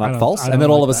them count up false, and then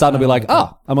all of a sudden I'll be like,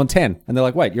 I'm on 10, and they're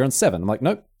like, wait, you're on 7. I'm like,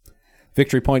 nope.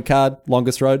 Victory point card,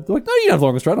 longest road. They're like, no, you don't have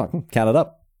longest road. I'm like, count it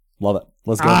up. Love it.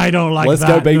 Let's go. I don't like Let's that.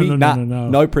 go, baby. No.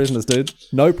 No prisoners, dude.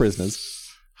 No prisoners.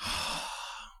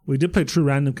 We did play True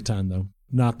Random Catan though,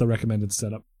 not the recommended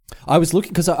setup. I was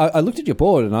looking because I looked at your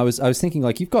board and I was thinking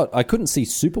like I couldn't see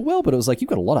super well, but it was like you've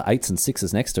got a lot of 8s and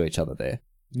 6s next to each other there.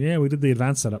 Yeah, we did the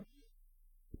advanced setup.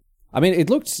 I mean, it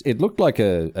looked like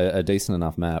a decent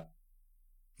enough map.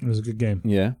 It was a good game.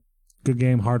 Yeah, good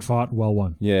game, hard fought, well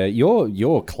won. Yeah,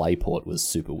 your clay port was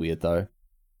super weird though.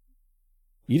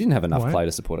 You didn't have enough clay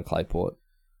to support a clay port.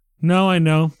 No, I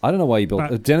know. I don't know why you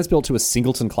built. Dennis built to a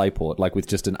singleton clay port, like with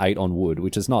just an 8 on wood,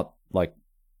 which is not like.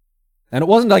 And it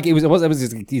wasn't like it was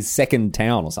his second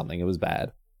town or something. It was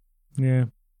bad. Yeah.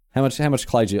 How much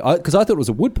clay did you? Because I thought it was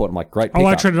a wood port. I'm like, great.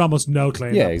 I traded almost no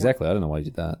clay. Yeah, exactly. I don't know why you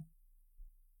did that.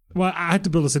 Well, I had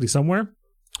to build a city somewhere.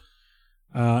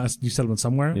 A new settlement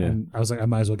somewhere, and I was like, I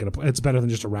might as well get it's better than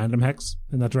just a random hex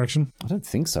in that direction. I don't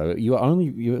think so. You were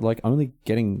only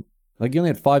getting like you only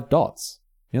had 5 dots.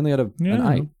 You only had an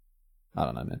 8. I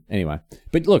don't know, man. Anyway,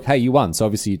 but look, hey, you won, so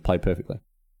obviously you played perfectly.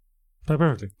 Play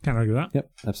perfectly. Can't argue with that.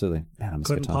 Yep, absolutely. Man,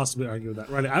 couldn't possibly argue with that.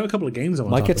 Right, I have a couple of games I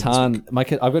want my to talk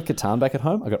about. I've got Catan back at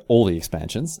home. I got all the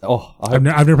expansions. I've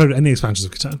never played any expansions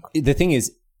of Catan. The thing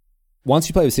is, once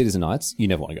you play with Cities and Knights, you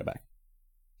never want to go back.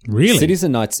 Really? Cities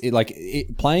and Knights,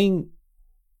 playing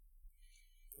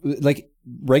like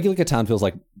regular Catan feels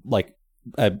like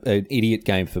an idiot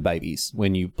game for babies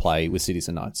when you play with Cities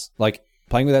and Knights. Like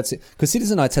playing with that, because Cities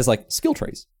and Knights has like skill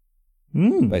trees,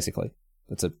 basically.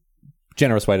 That's a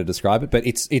generous way to describe it, but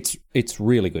it's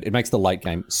really good. It makes the late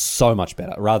game so much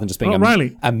better rather than just being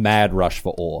a mad rush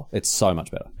for ore. It's so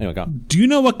much better. Anyway, go on. Do you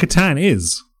know what Catan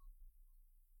is?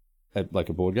 Like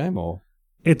a board game, or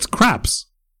it's craps.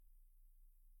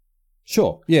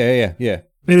 Sure. Yeah. It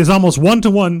is almost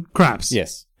 1-to-1 craps.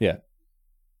 Yes. Yeah.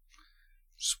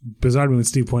 It's bizarre when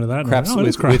Steve pointed that out. Craps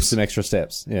with some extra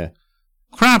steps. Yeah.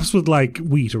 Craps with like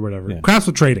wheat or whatever. Yeah. Craps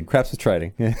with trading.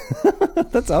 Yeah.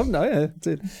 That's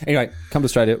it. Anyway, come to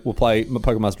Australia. We'll play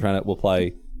Pokemon Master Trainer. We'll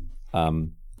play.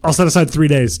 I'll set aside 3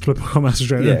 days to play Pokemon Master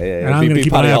Trainer. Yeah. And I'm going to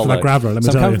keep an eye out for that Graveler. Let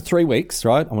me tell you. I'm coming for 3 weeks,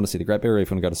 right? I want to see the Great Barrier Reef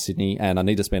when I go to Sydney, and I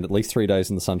need to spend at least 3 days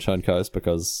in the Sunshine Coast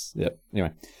because, yeah.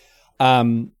 Anyway,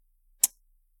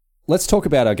 let's talk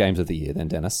about our games of the year then,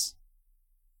 Dennis.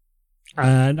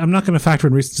 And I'm not going to factor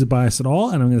in recency bias at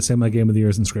all, and I'm going to say my game of the year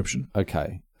is Inscription.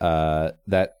 Okay.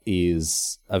 That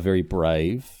is a very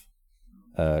brave,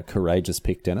 courageous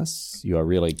pick, Dennis. You are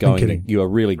really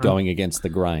going against the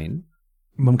grain.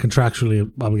 I'm contractually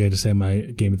obligated to say my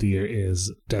game of the year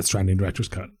is Death Stranding Director's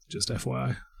Cut, just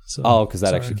FYI. So, because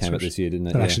that actually came out this year, didn't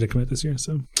it? That actually did come out this year,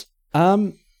 so.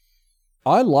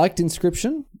 I liked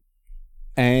Inscription.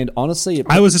 And honestly,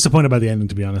 I was disappointed by the ending,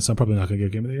 to be honest. I'm probably not going to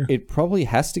get Game of the Year. It probably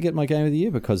has to get my Game of the Year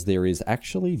because there is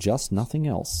actually just nothing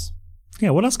else. Yeah,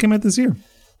 what else came out this year?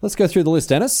 Let's go through the list,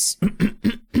 Dennis.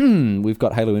 We've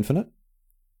got Halo Infinite.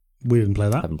 We didn't play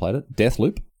that. Haven't played it.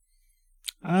 Deathloop.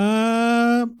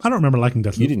 I don't remember liking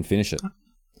Deathloop. You didn't finish it.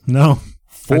 No.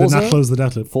 Forza? I did not close the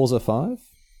Deathloop. Forza 5?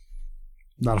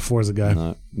 Not a Forza guy.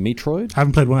 No. Metroid? I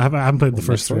haven't played one. I haven't played the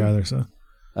first 3 either, so.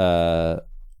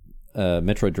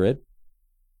 Metroid Dread.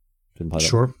 Didn't play that.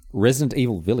 Sure. Resident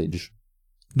Evil Village.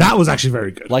 That was actually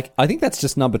very good. Like, I think that's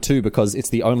just number 2 because it's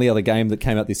the only other game that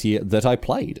came out this year that I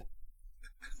played.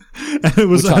 And it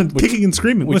was kicking and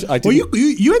screaming. Which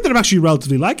you ended up actually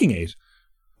relatively liking 8.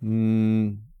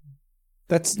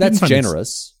 That's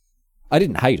generous. I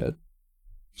didn't hate it.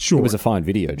 Sure. It was a fine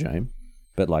video game.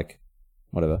 But, like,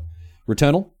 whatever.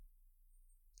 Returnal?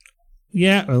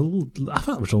 Yeah, I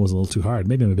thought Returnal was a little too hard.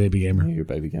 Maybe I'm a baby gamer. Yeah, you're a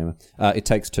baby gamer. It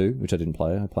Takes Two, which I didn't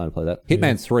play. I plan to play that.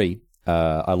 Hitman 3.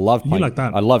 I loved playing. You like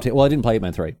that? I loved it. Well, I didn't play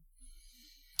Hitman 3.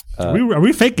 Are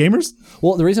we fake gamers?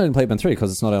 Well, the reason I didn't play Hitman 3 is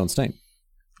because it's not out on Steam.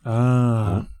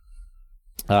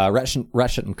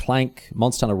 Ratchet and Clank,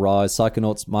 Monster Hunter Rise,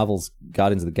 Psychonauts, Marvel's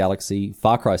Guardians of the Galaxy,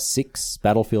 Far Cry 6,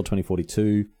 Battlefield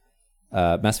 2042,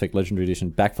 Mass Effect Legendary Edition,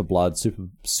 Back 4 Blood,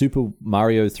 Super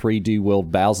Mario 3D World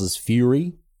Bowser's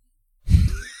Fury.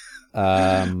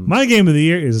 My game of the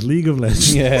year is League of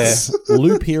Legends. Yeah,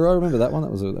 Loop Hero. Remember that one?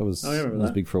 That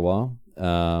was big for a while.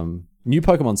 New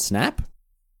Pokemon Snap.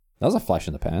 That was a flash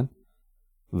in the pan.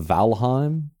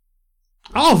 Valheim.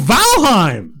 Oh,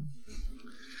 Valheim!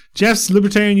 Jeff's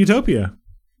Libertarian Utopia.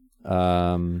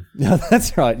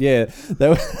 That's right. Yeah,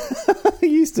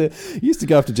 you used to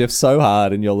go after Jeff so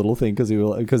hard in your little thing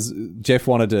because Jeff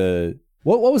wanted to.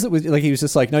 What was it? Like he was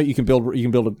just like, no, you can build a. You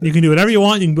can do whatever you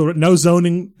want. You can build it. No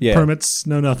zoning Yeah. permits.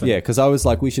 No nothing. Yeah, because I was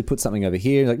like, we should put something over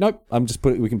here. Like, nope,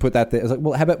 we can put that there. I was like,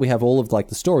 well, how about we have all of like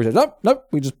the storage? Like, nope,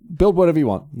 we just build whatever you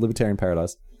want. Libertarian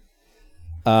paradise.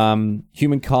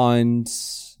 Humankind.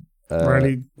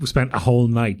 Riley spent a whole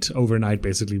night, overnight,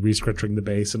 basically restructuring the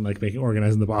base and like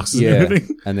organizing the boxes and Yeah,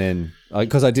 everything. and then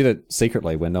because I did it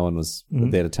secretly when no one was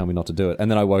there to tell me not to do it, and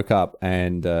then I woke up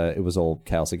and it was all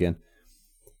chaos again.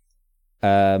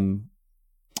 Not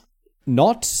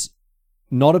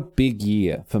a big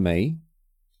year for me.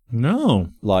 No.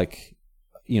 Like,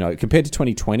 compared to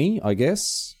 2020, I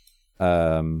guess.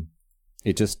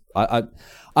 It just I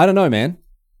don't know, man.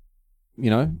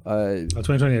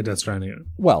 2020 had Death Stranding.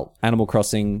 Well, Animal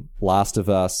Crossing, Last of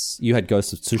Us. You had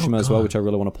Ghost of Tsushima as well, which I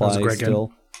really want to play was a great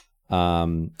still.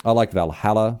 I liked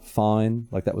Valhalla, fine.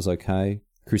 Like, that was okay.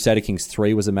 Crusader Kings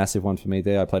 3 was a massive one for me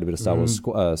there. I played a bit of Star Wars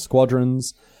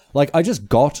Squadrons. Like, I just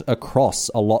got across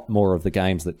a lot more of the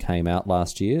games that came out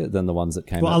last year than the ones that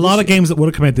came out Well, a lot of games that would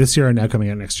have come out this year are now coming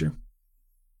out next year.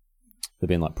 They've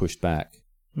been, like, pushed back.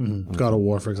 Mm-hmm. God of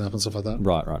War, for example, and stuff like that.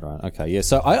 Right. Okay, yeah.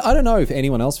 So I don't know if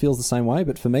anyone else feels the same way,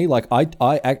 but for me, like, I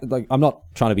act like I'm not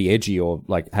trying to be edgy or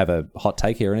like have a hot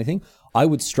take here or anything. I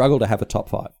would struggle to have a top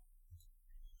 5.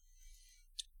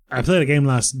 I played a game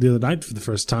the other night for the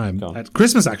first time at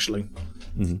Christmas, actually,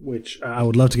 which I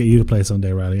would love to get you to play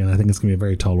someday, Riley, and I think it's going to be a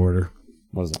very tall order.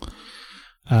 What is it?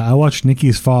 I watched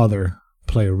Nikki's father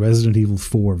play Resident Evil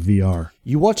 4 VR.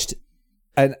 You watched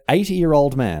an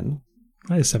 80-year-old man,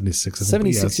 I was 76.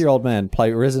 76-year-old man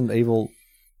play Resident Evil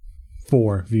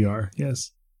 4 VR.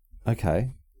 Yes.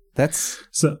 Okay, that's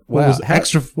so. What was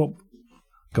extra? Well,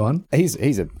 go on. He's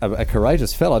a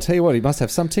courageous fella. I tell you what, he must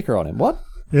have some ticker on him. What?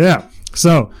 Yeah.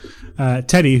 So,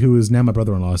 Teddy, who is now my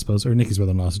brother-in-law, I suppose, or Nikki's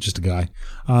brother-in-law, so just a guy,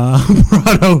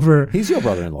 brought over. He's your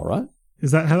brother-in-law, right?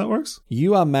 Is that how that works?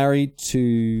 You are married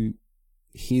to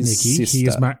his Nikki. sister. He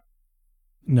is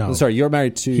No. Oh, sorry, you're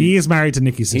married to. He is married to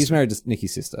Nikki's sister. He's married to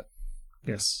Nikki's sister.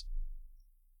 Yes.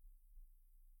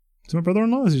 Is he my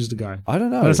brother-in-law or is he just a guy? I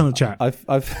don't know. That's on the chat.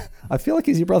 I feel like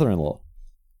he's your brother-in-law.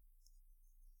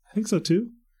 I think so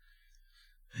too.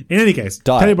 In any case,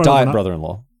 Diet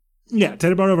brother-in-law. Yeah,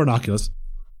 Teddy brought over an Oculus,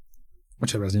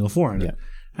 which had Resident Evil 4 in it.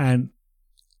 And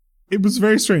it was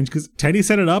very strange because Teddy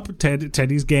set it up,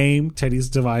 Teddy's game, Teddy's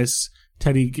device.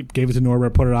 Teddy gave it to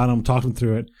Norbert, put it on him, talked him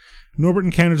through it. Norbert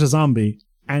encounters a zombie,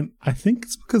 and I think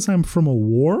it's because I'm from a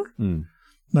war,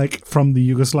 like from the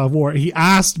Yugoslav war. He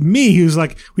asked me, he was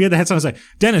like, we had the headset, I was like,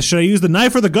 Dennis, should I use the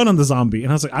knife or the gun on the zombie?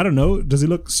 And I was like, I don't know. Does he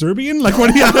look Serbian? Like,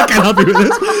 what do you think? I can help you with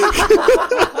this.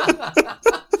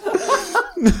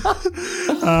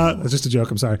 That's just a joke.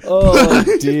 I'm sorry. Oh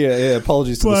dear. Yeah.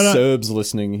 Apologies to the Serbs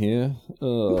listening here.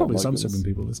 Oh, probably some Serbian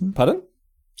people listening. Pardon?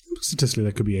 Statistically,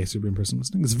 there could be a Serbian person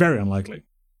listening. It's very unlikely.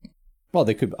 Well,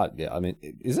 they could. Yeah. I mean,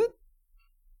 is it?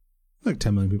 Like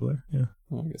 10 million people there.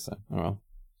 Yeah. I guess so. Oh,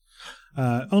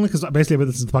 well. Only because basically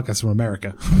this is the podcast from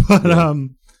America.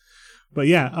 But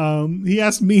yeah, he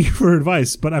asked me for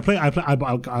advice. But I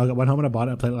went home and I bought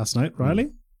it. I played it last night.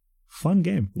 Riley, fun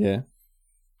game. Yeah.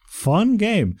 Fun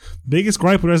game. Biggest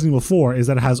gripe with Resident Evil 4 is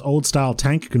that it has old style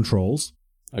tank controls.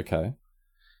 Okay.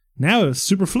 Now it's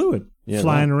super fluid.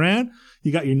 Flying around.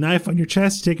 You got your knife on your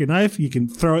chest. You take your knife. You can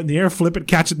throw it in the air, flip it,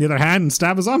 catch it in the other hand, and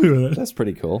stab a zombie with it. That's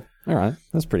pretty cool. All right.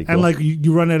 That's pretty cool. And like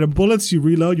you run out of bullets, you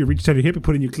reload, you reach down your hip, you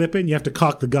put in your clip in, you have to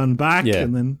cock the gun back,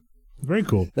 and then very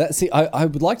cool. I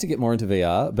would like to get more into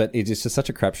VR, but it's just such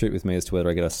a crapshoot with me as to whether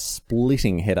I get a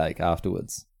splitting headache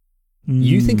afterwards.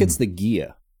 You think it's the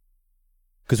gear?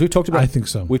 Because we've talked about. I think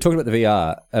so. We've talked about the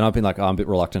VR, and I've been like, I'm a bit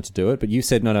reluctant to do it. But you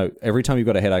said no. Every time you've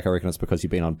got a headache, I reckon it's because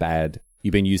you've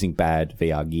been using bad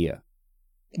VR gear.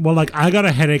 Well, like I got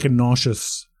a headache and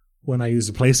nauseous when I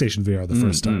used the PlayStation VR the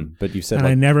first time. But you said, and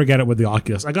I never get it with the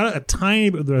Oculus. I got a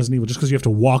tiny bit with the Resident Evil just because you have to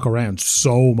walk around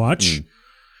so much.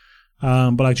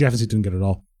 But like Jeff didn't get it at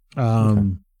all.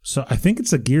 So I think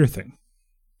it's a gear thing.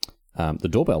 The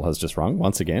doorbell has just rung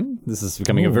once again. This is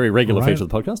becoming a very regular feature of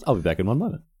the podcast. I'll be back in 1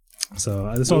 moment.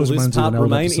 So this always reminds me of an old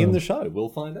remain episode. in the show. We'll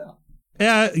find out.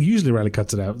 Yeah, usually Riley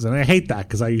cuts it out, and I hate that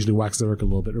because I usually wax the work a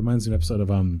little bit. It reminds me of an episode of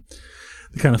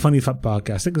the Kind of Funny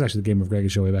podcast. I think it was actually the Game of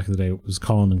Greg show way back in the day. It was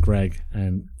Colin and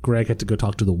Greg had to go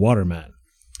talk to the waterman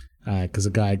because a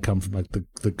guy had come from like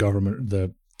the government,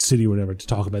 the city or whatever, to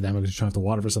talk about them because he's trying to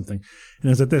water for something. And it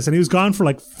was like this, and he was gone for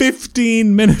like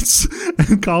 15 minutes,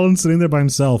 and Colin's sitting there by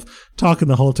himself talking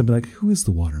the whole time, like, who is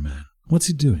the waterman? What's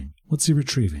he doing? What's he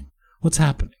retrieving? What's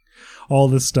happening? All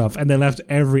this stuff, and they left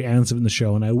every ounce of it in the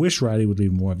show. And I wish Riley would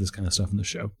leave more of this kind of stuff in the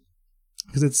show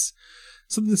because it's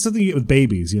something you get with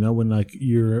babies, when like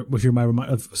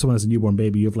if someone has a newborn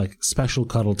baby, you have like special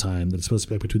cuddle time that's supposed to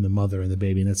be like between the mother and the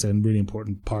baby, and that's a really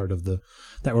important part of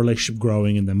that relationship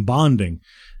growing and them bonding.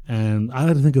 And I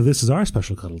like to think of this as our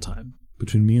special cuddle time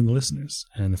between me and the listeners.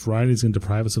 And if Riley's going to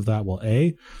deprive us of that, well,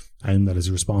 A, I think that is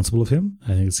irresponsible of him.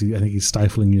 I think he's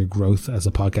stifling your growth as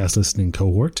a podcast listening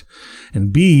cohort.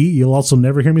 And B, you'll also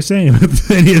never hear me saying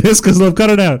any of this because they'll cut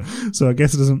it out. So I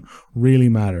guess it doesn't really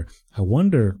matter. I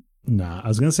wonder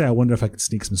if I could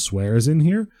sneak some swears in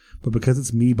here, but because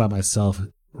it's me by myself,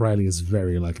 Riley is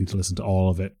very likely to listen to all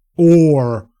of it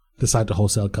or decide to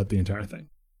wholesale cut the entire thing.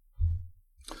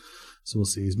 So we'll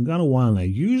see. He's been gone a while now.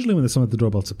 Usually when there's someone at the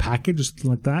doorbell, it's a package or something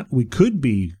like that. We could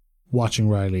be watching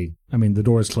Riley. I mean, the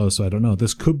door is closed, so I don't know.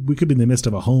 We could be in the midst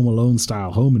of a Home Alone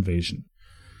style home invasion.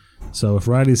 So if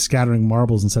Riley's scattering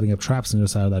marbles and setting up traps on the other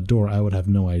side of that door, I would have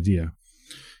no idea.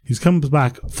 He's come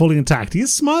back fully intact. He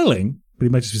is smiling, but he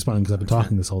might just be smiling because I've been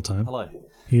talking this whole time. Hello.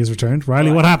 He has returned.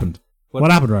 Riley, what happened?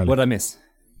 What happened, Riley? What did I miss?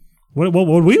 What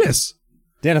did we miss?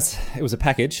 Dennis, it was a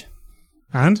package.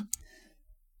 And?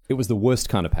 It was the worst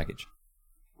kind of package.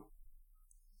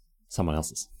 Someone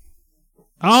else's.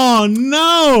 Oh,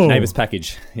 no! Neighbour's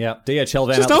package. Yeah. DHL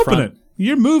van just out the open front. it.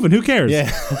 You're moving. Who cares?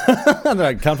 Yeah.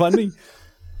 Can't find me.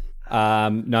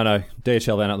 No.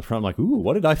 DHL van out the front. I'm like, ooh,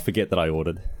 what did I forget that I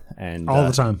ordered? And all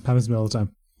the time. Happens to me all the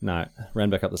time. No. Ran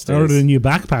back up the I stairs. ordered a new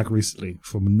backpack recently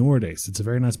from Nordics. It's a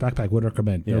very nice backpack. Would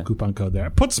recommend. Yeah. No coupon code there.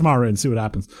 Put Smara in, see what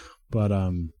happens. But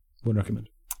would recommend.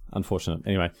 Unfortunate.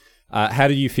 Anyway, how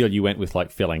do you feel you went with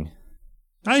like filling?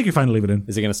 I think you're fine to leave it in.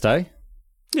 Is it going to stay?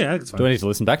 Yeah, I think it's fine. Do I need to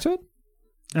listen back to it?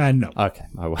 No. Okay.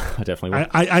 I definitely will.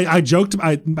 I joked.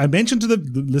 I mentioned to the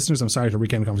listeners, I'm sorry to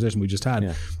recount the conversation we just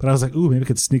had, but I was like, ooh, maybe I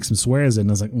could sneak some swears in.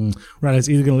 And I was like, right, it's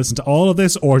either going to listen to all of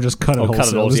this or just cut it wholesale.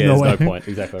 Cut it all. There's There's no point.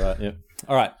 Exactly right. Yeah.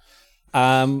 All right.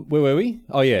 Where were we?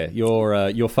 Oh yeah,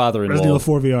 your father-in-law Resident Evil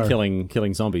 4 VR.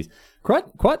 killing zombies.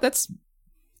 Quite. That's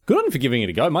good on him for giving it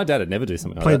a go. My dad would never do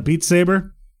something like Played that. Beat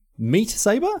Saber. Meat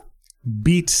Saber.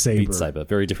 Beat Saber. Beat Saber.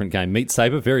 Very different game. Meat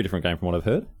Saber. Very different game from what I've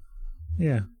heard.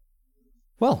 Yeah.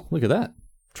 Well, look at that.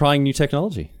 Trying new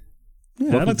technology. Yeah,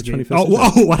 Welcome that's to the 21st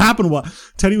Oh, what happened?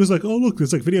 Teddy was like, oh, look,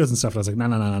 there's like videos and stuff. And I was like,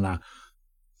 nah.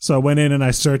 So I went in and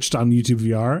I searched on YouTube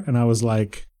VR and I was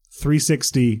like,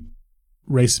 360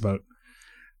 race boat.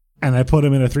 And I put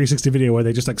him in a 360 video where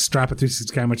they just like strap a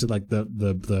 360 camera to like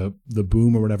the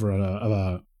boom or whatever of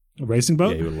a racing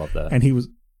boat. Yeah, he would love that. And he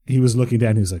was looking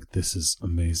down. He was like, this is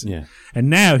amazing. Yeah. And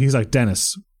now he's like,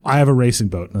 Dennis, I have a racing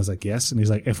boat. And I was like, yes. And he's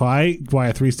like, if I buy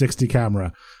a 360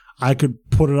 camera, I could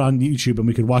put it on YouTube and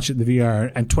we could watch it in the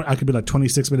VR. And I could be like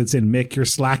 26 minutes in, Mick, you're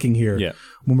slacking here. Yeah.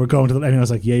 When we're going to and I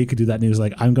was like, yeah, you could do that. And he was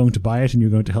like, I'm going to buy it and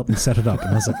you're going to help me set it up. And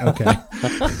I was like, okay.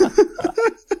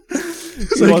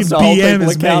 So he wants to hold people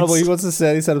accountable. mates. He wants to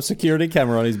set up security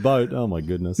camera on his boat. Oh my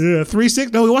goodness. Yeah,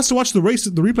 360. No, he wants to watch the replays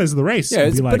of the race. Yeah,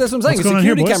 and be but that's what I'm saying. "What's A going on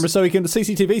here, security boys?" camera, so he can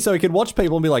CCTV, so he can watch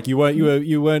people and be like, you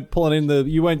weren't pulling in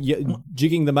you weren't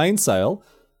jigging the mainsail.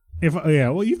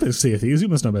 Well, you've been Sea of Thieves. You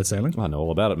must know about sailing. I know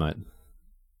all about it, mate.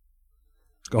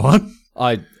 Go on.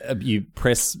 You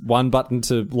press one button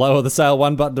to lower the sail,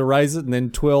 one button to raise it, and then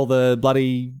twirl the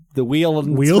wheel.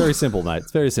 And Wheel? It's very simple, mate.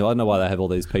 It's very simple. I don't know why they have all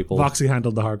these people. Voxy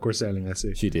handled the hardcore sailing, I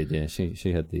see. She did, yeah.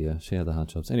 She had the hard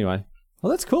jobs. Anyway, well,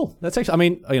 that's cool. That's actually, I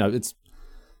mean, it's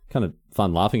kind of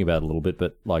fun laughing about it a little bit,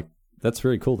 but like that's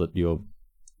very cool that your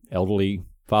elderly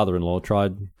father-in-law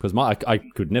tried, because I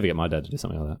could never get my dad to do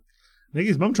something like that.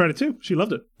 Nikki's mum tried it too. She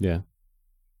loved it. Yeah,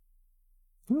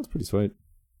 well, that's pretty sweet.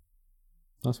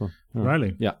 Nice one. All right.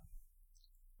 Riley. Yeah.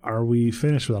 Are we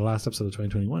finished with our last episode of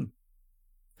 2021?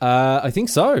 I think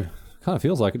so. Kind of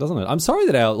feels like it, doesn't it? I'm sorry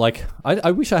that I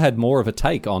wish I had more of a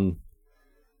take on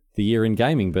the year in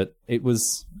gaming, but it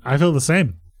was... I feel the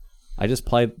same. I just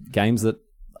played games that,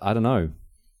 I don't know,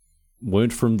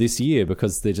 weren't from this year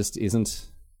because there just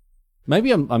isn't... Maybe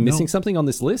I'm missing something on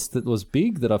this list that was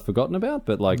big that I've forgotten about,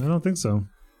 but like... I don't think so.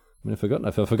 I mean, if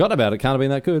I've forgotten about it, it can't have been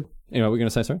that good. Anyway, we're going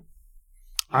to say sorry?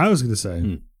 I was going to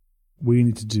say, we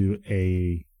need to do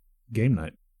a game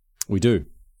night. We do.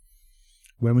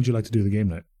 When would you like to do the game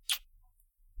night?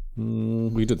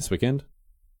 We do it this weekend.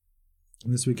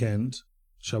 This weekend.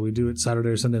 Shall we do it Saturday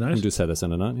or Sunday night? We can do Saturday,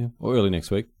 Sunday night, yeah. Or early next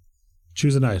week.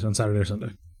 Choose a night on Saturday or Sunday.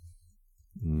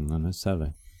 No,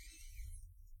 Saturday.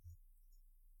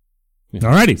 Yeah.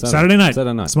 Alrighty, Saturday night.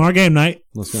 Saturday night. Smart game night.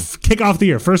 Let's go. Kick off the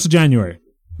year, 1st of January.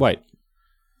 Wait.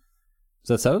 Is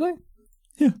that Saturday?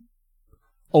 Yeah.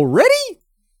 Already?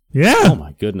 Yeah. Oh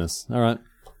my goodness. All right.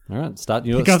 Start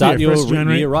your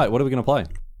year right. What are we going to play?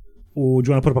 Oh, do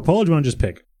you want to put up a poll or do you want to just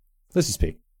pick? Let's just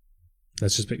pick. Do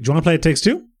you want to play It Takes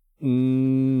Two?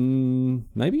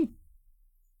 Maybe.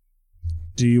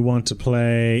 Do you want to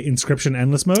play Inscription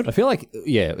Endless Mode? I feel like,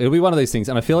 yeah, it'll be one of these things.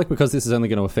 And I feel like because this is only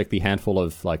going to affect the handful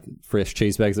of like fresh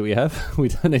cheese bags that we have, we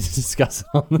don't need to discuss it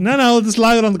on the... No, just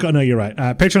lie it on the... No, you're right.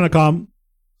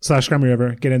 Patreon.com/Scrammy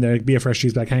River. Get in there, be a fresh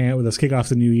cheese bag, hang out with us, kick off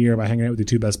the new year by hanging out with your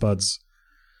two best buds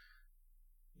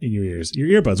in your ears. Your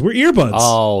earbuds. We're earbuds.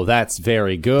 Oh, that's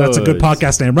very good. That's a good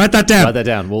podcast name. Write that down. Write that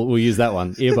down. We'll use that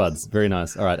one. Earbuds. Very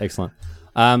nice. All right, excellent.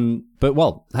 But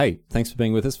well, hey, thanks for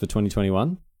being with us for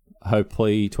 2021.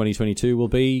 Hopefully 2022 will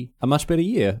be a much better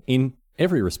year in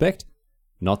every respect.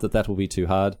 Not that that will be too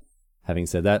hard. Having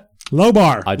said that, low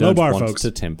bar. I don't want folks. to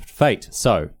tempt fate.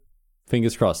 So,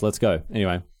 fingers crossed. Let's go.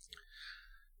 Anyway.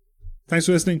 Thanks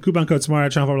for listening. Coupon code SMART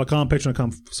at channelfarmer.com,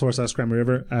 patreon.com/Scrammy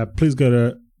River. Please go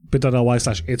to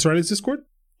bit.ly/It's Riley's Discord.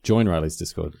 Join Riley's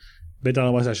Discord.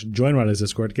 bit.ly/Join Riley's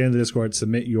Discord. Get into the Discord.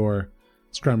 Submit your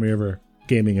Scrammy River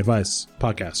gaming advice,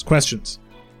 podcasts, questions.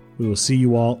 We will see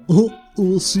you all.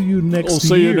 We'll see you next year. I'll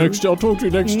see you next year. I'll talk to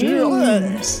you next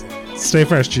year. Stay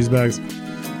fresh, cheese bags.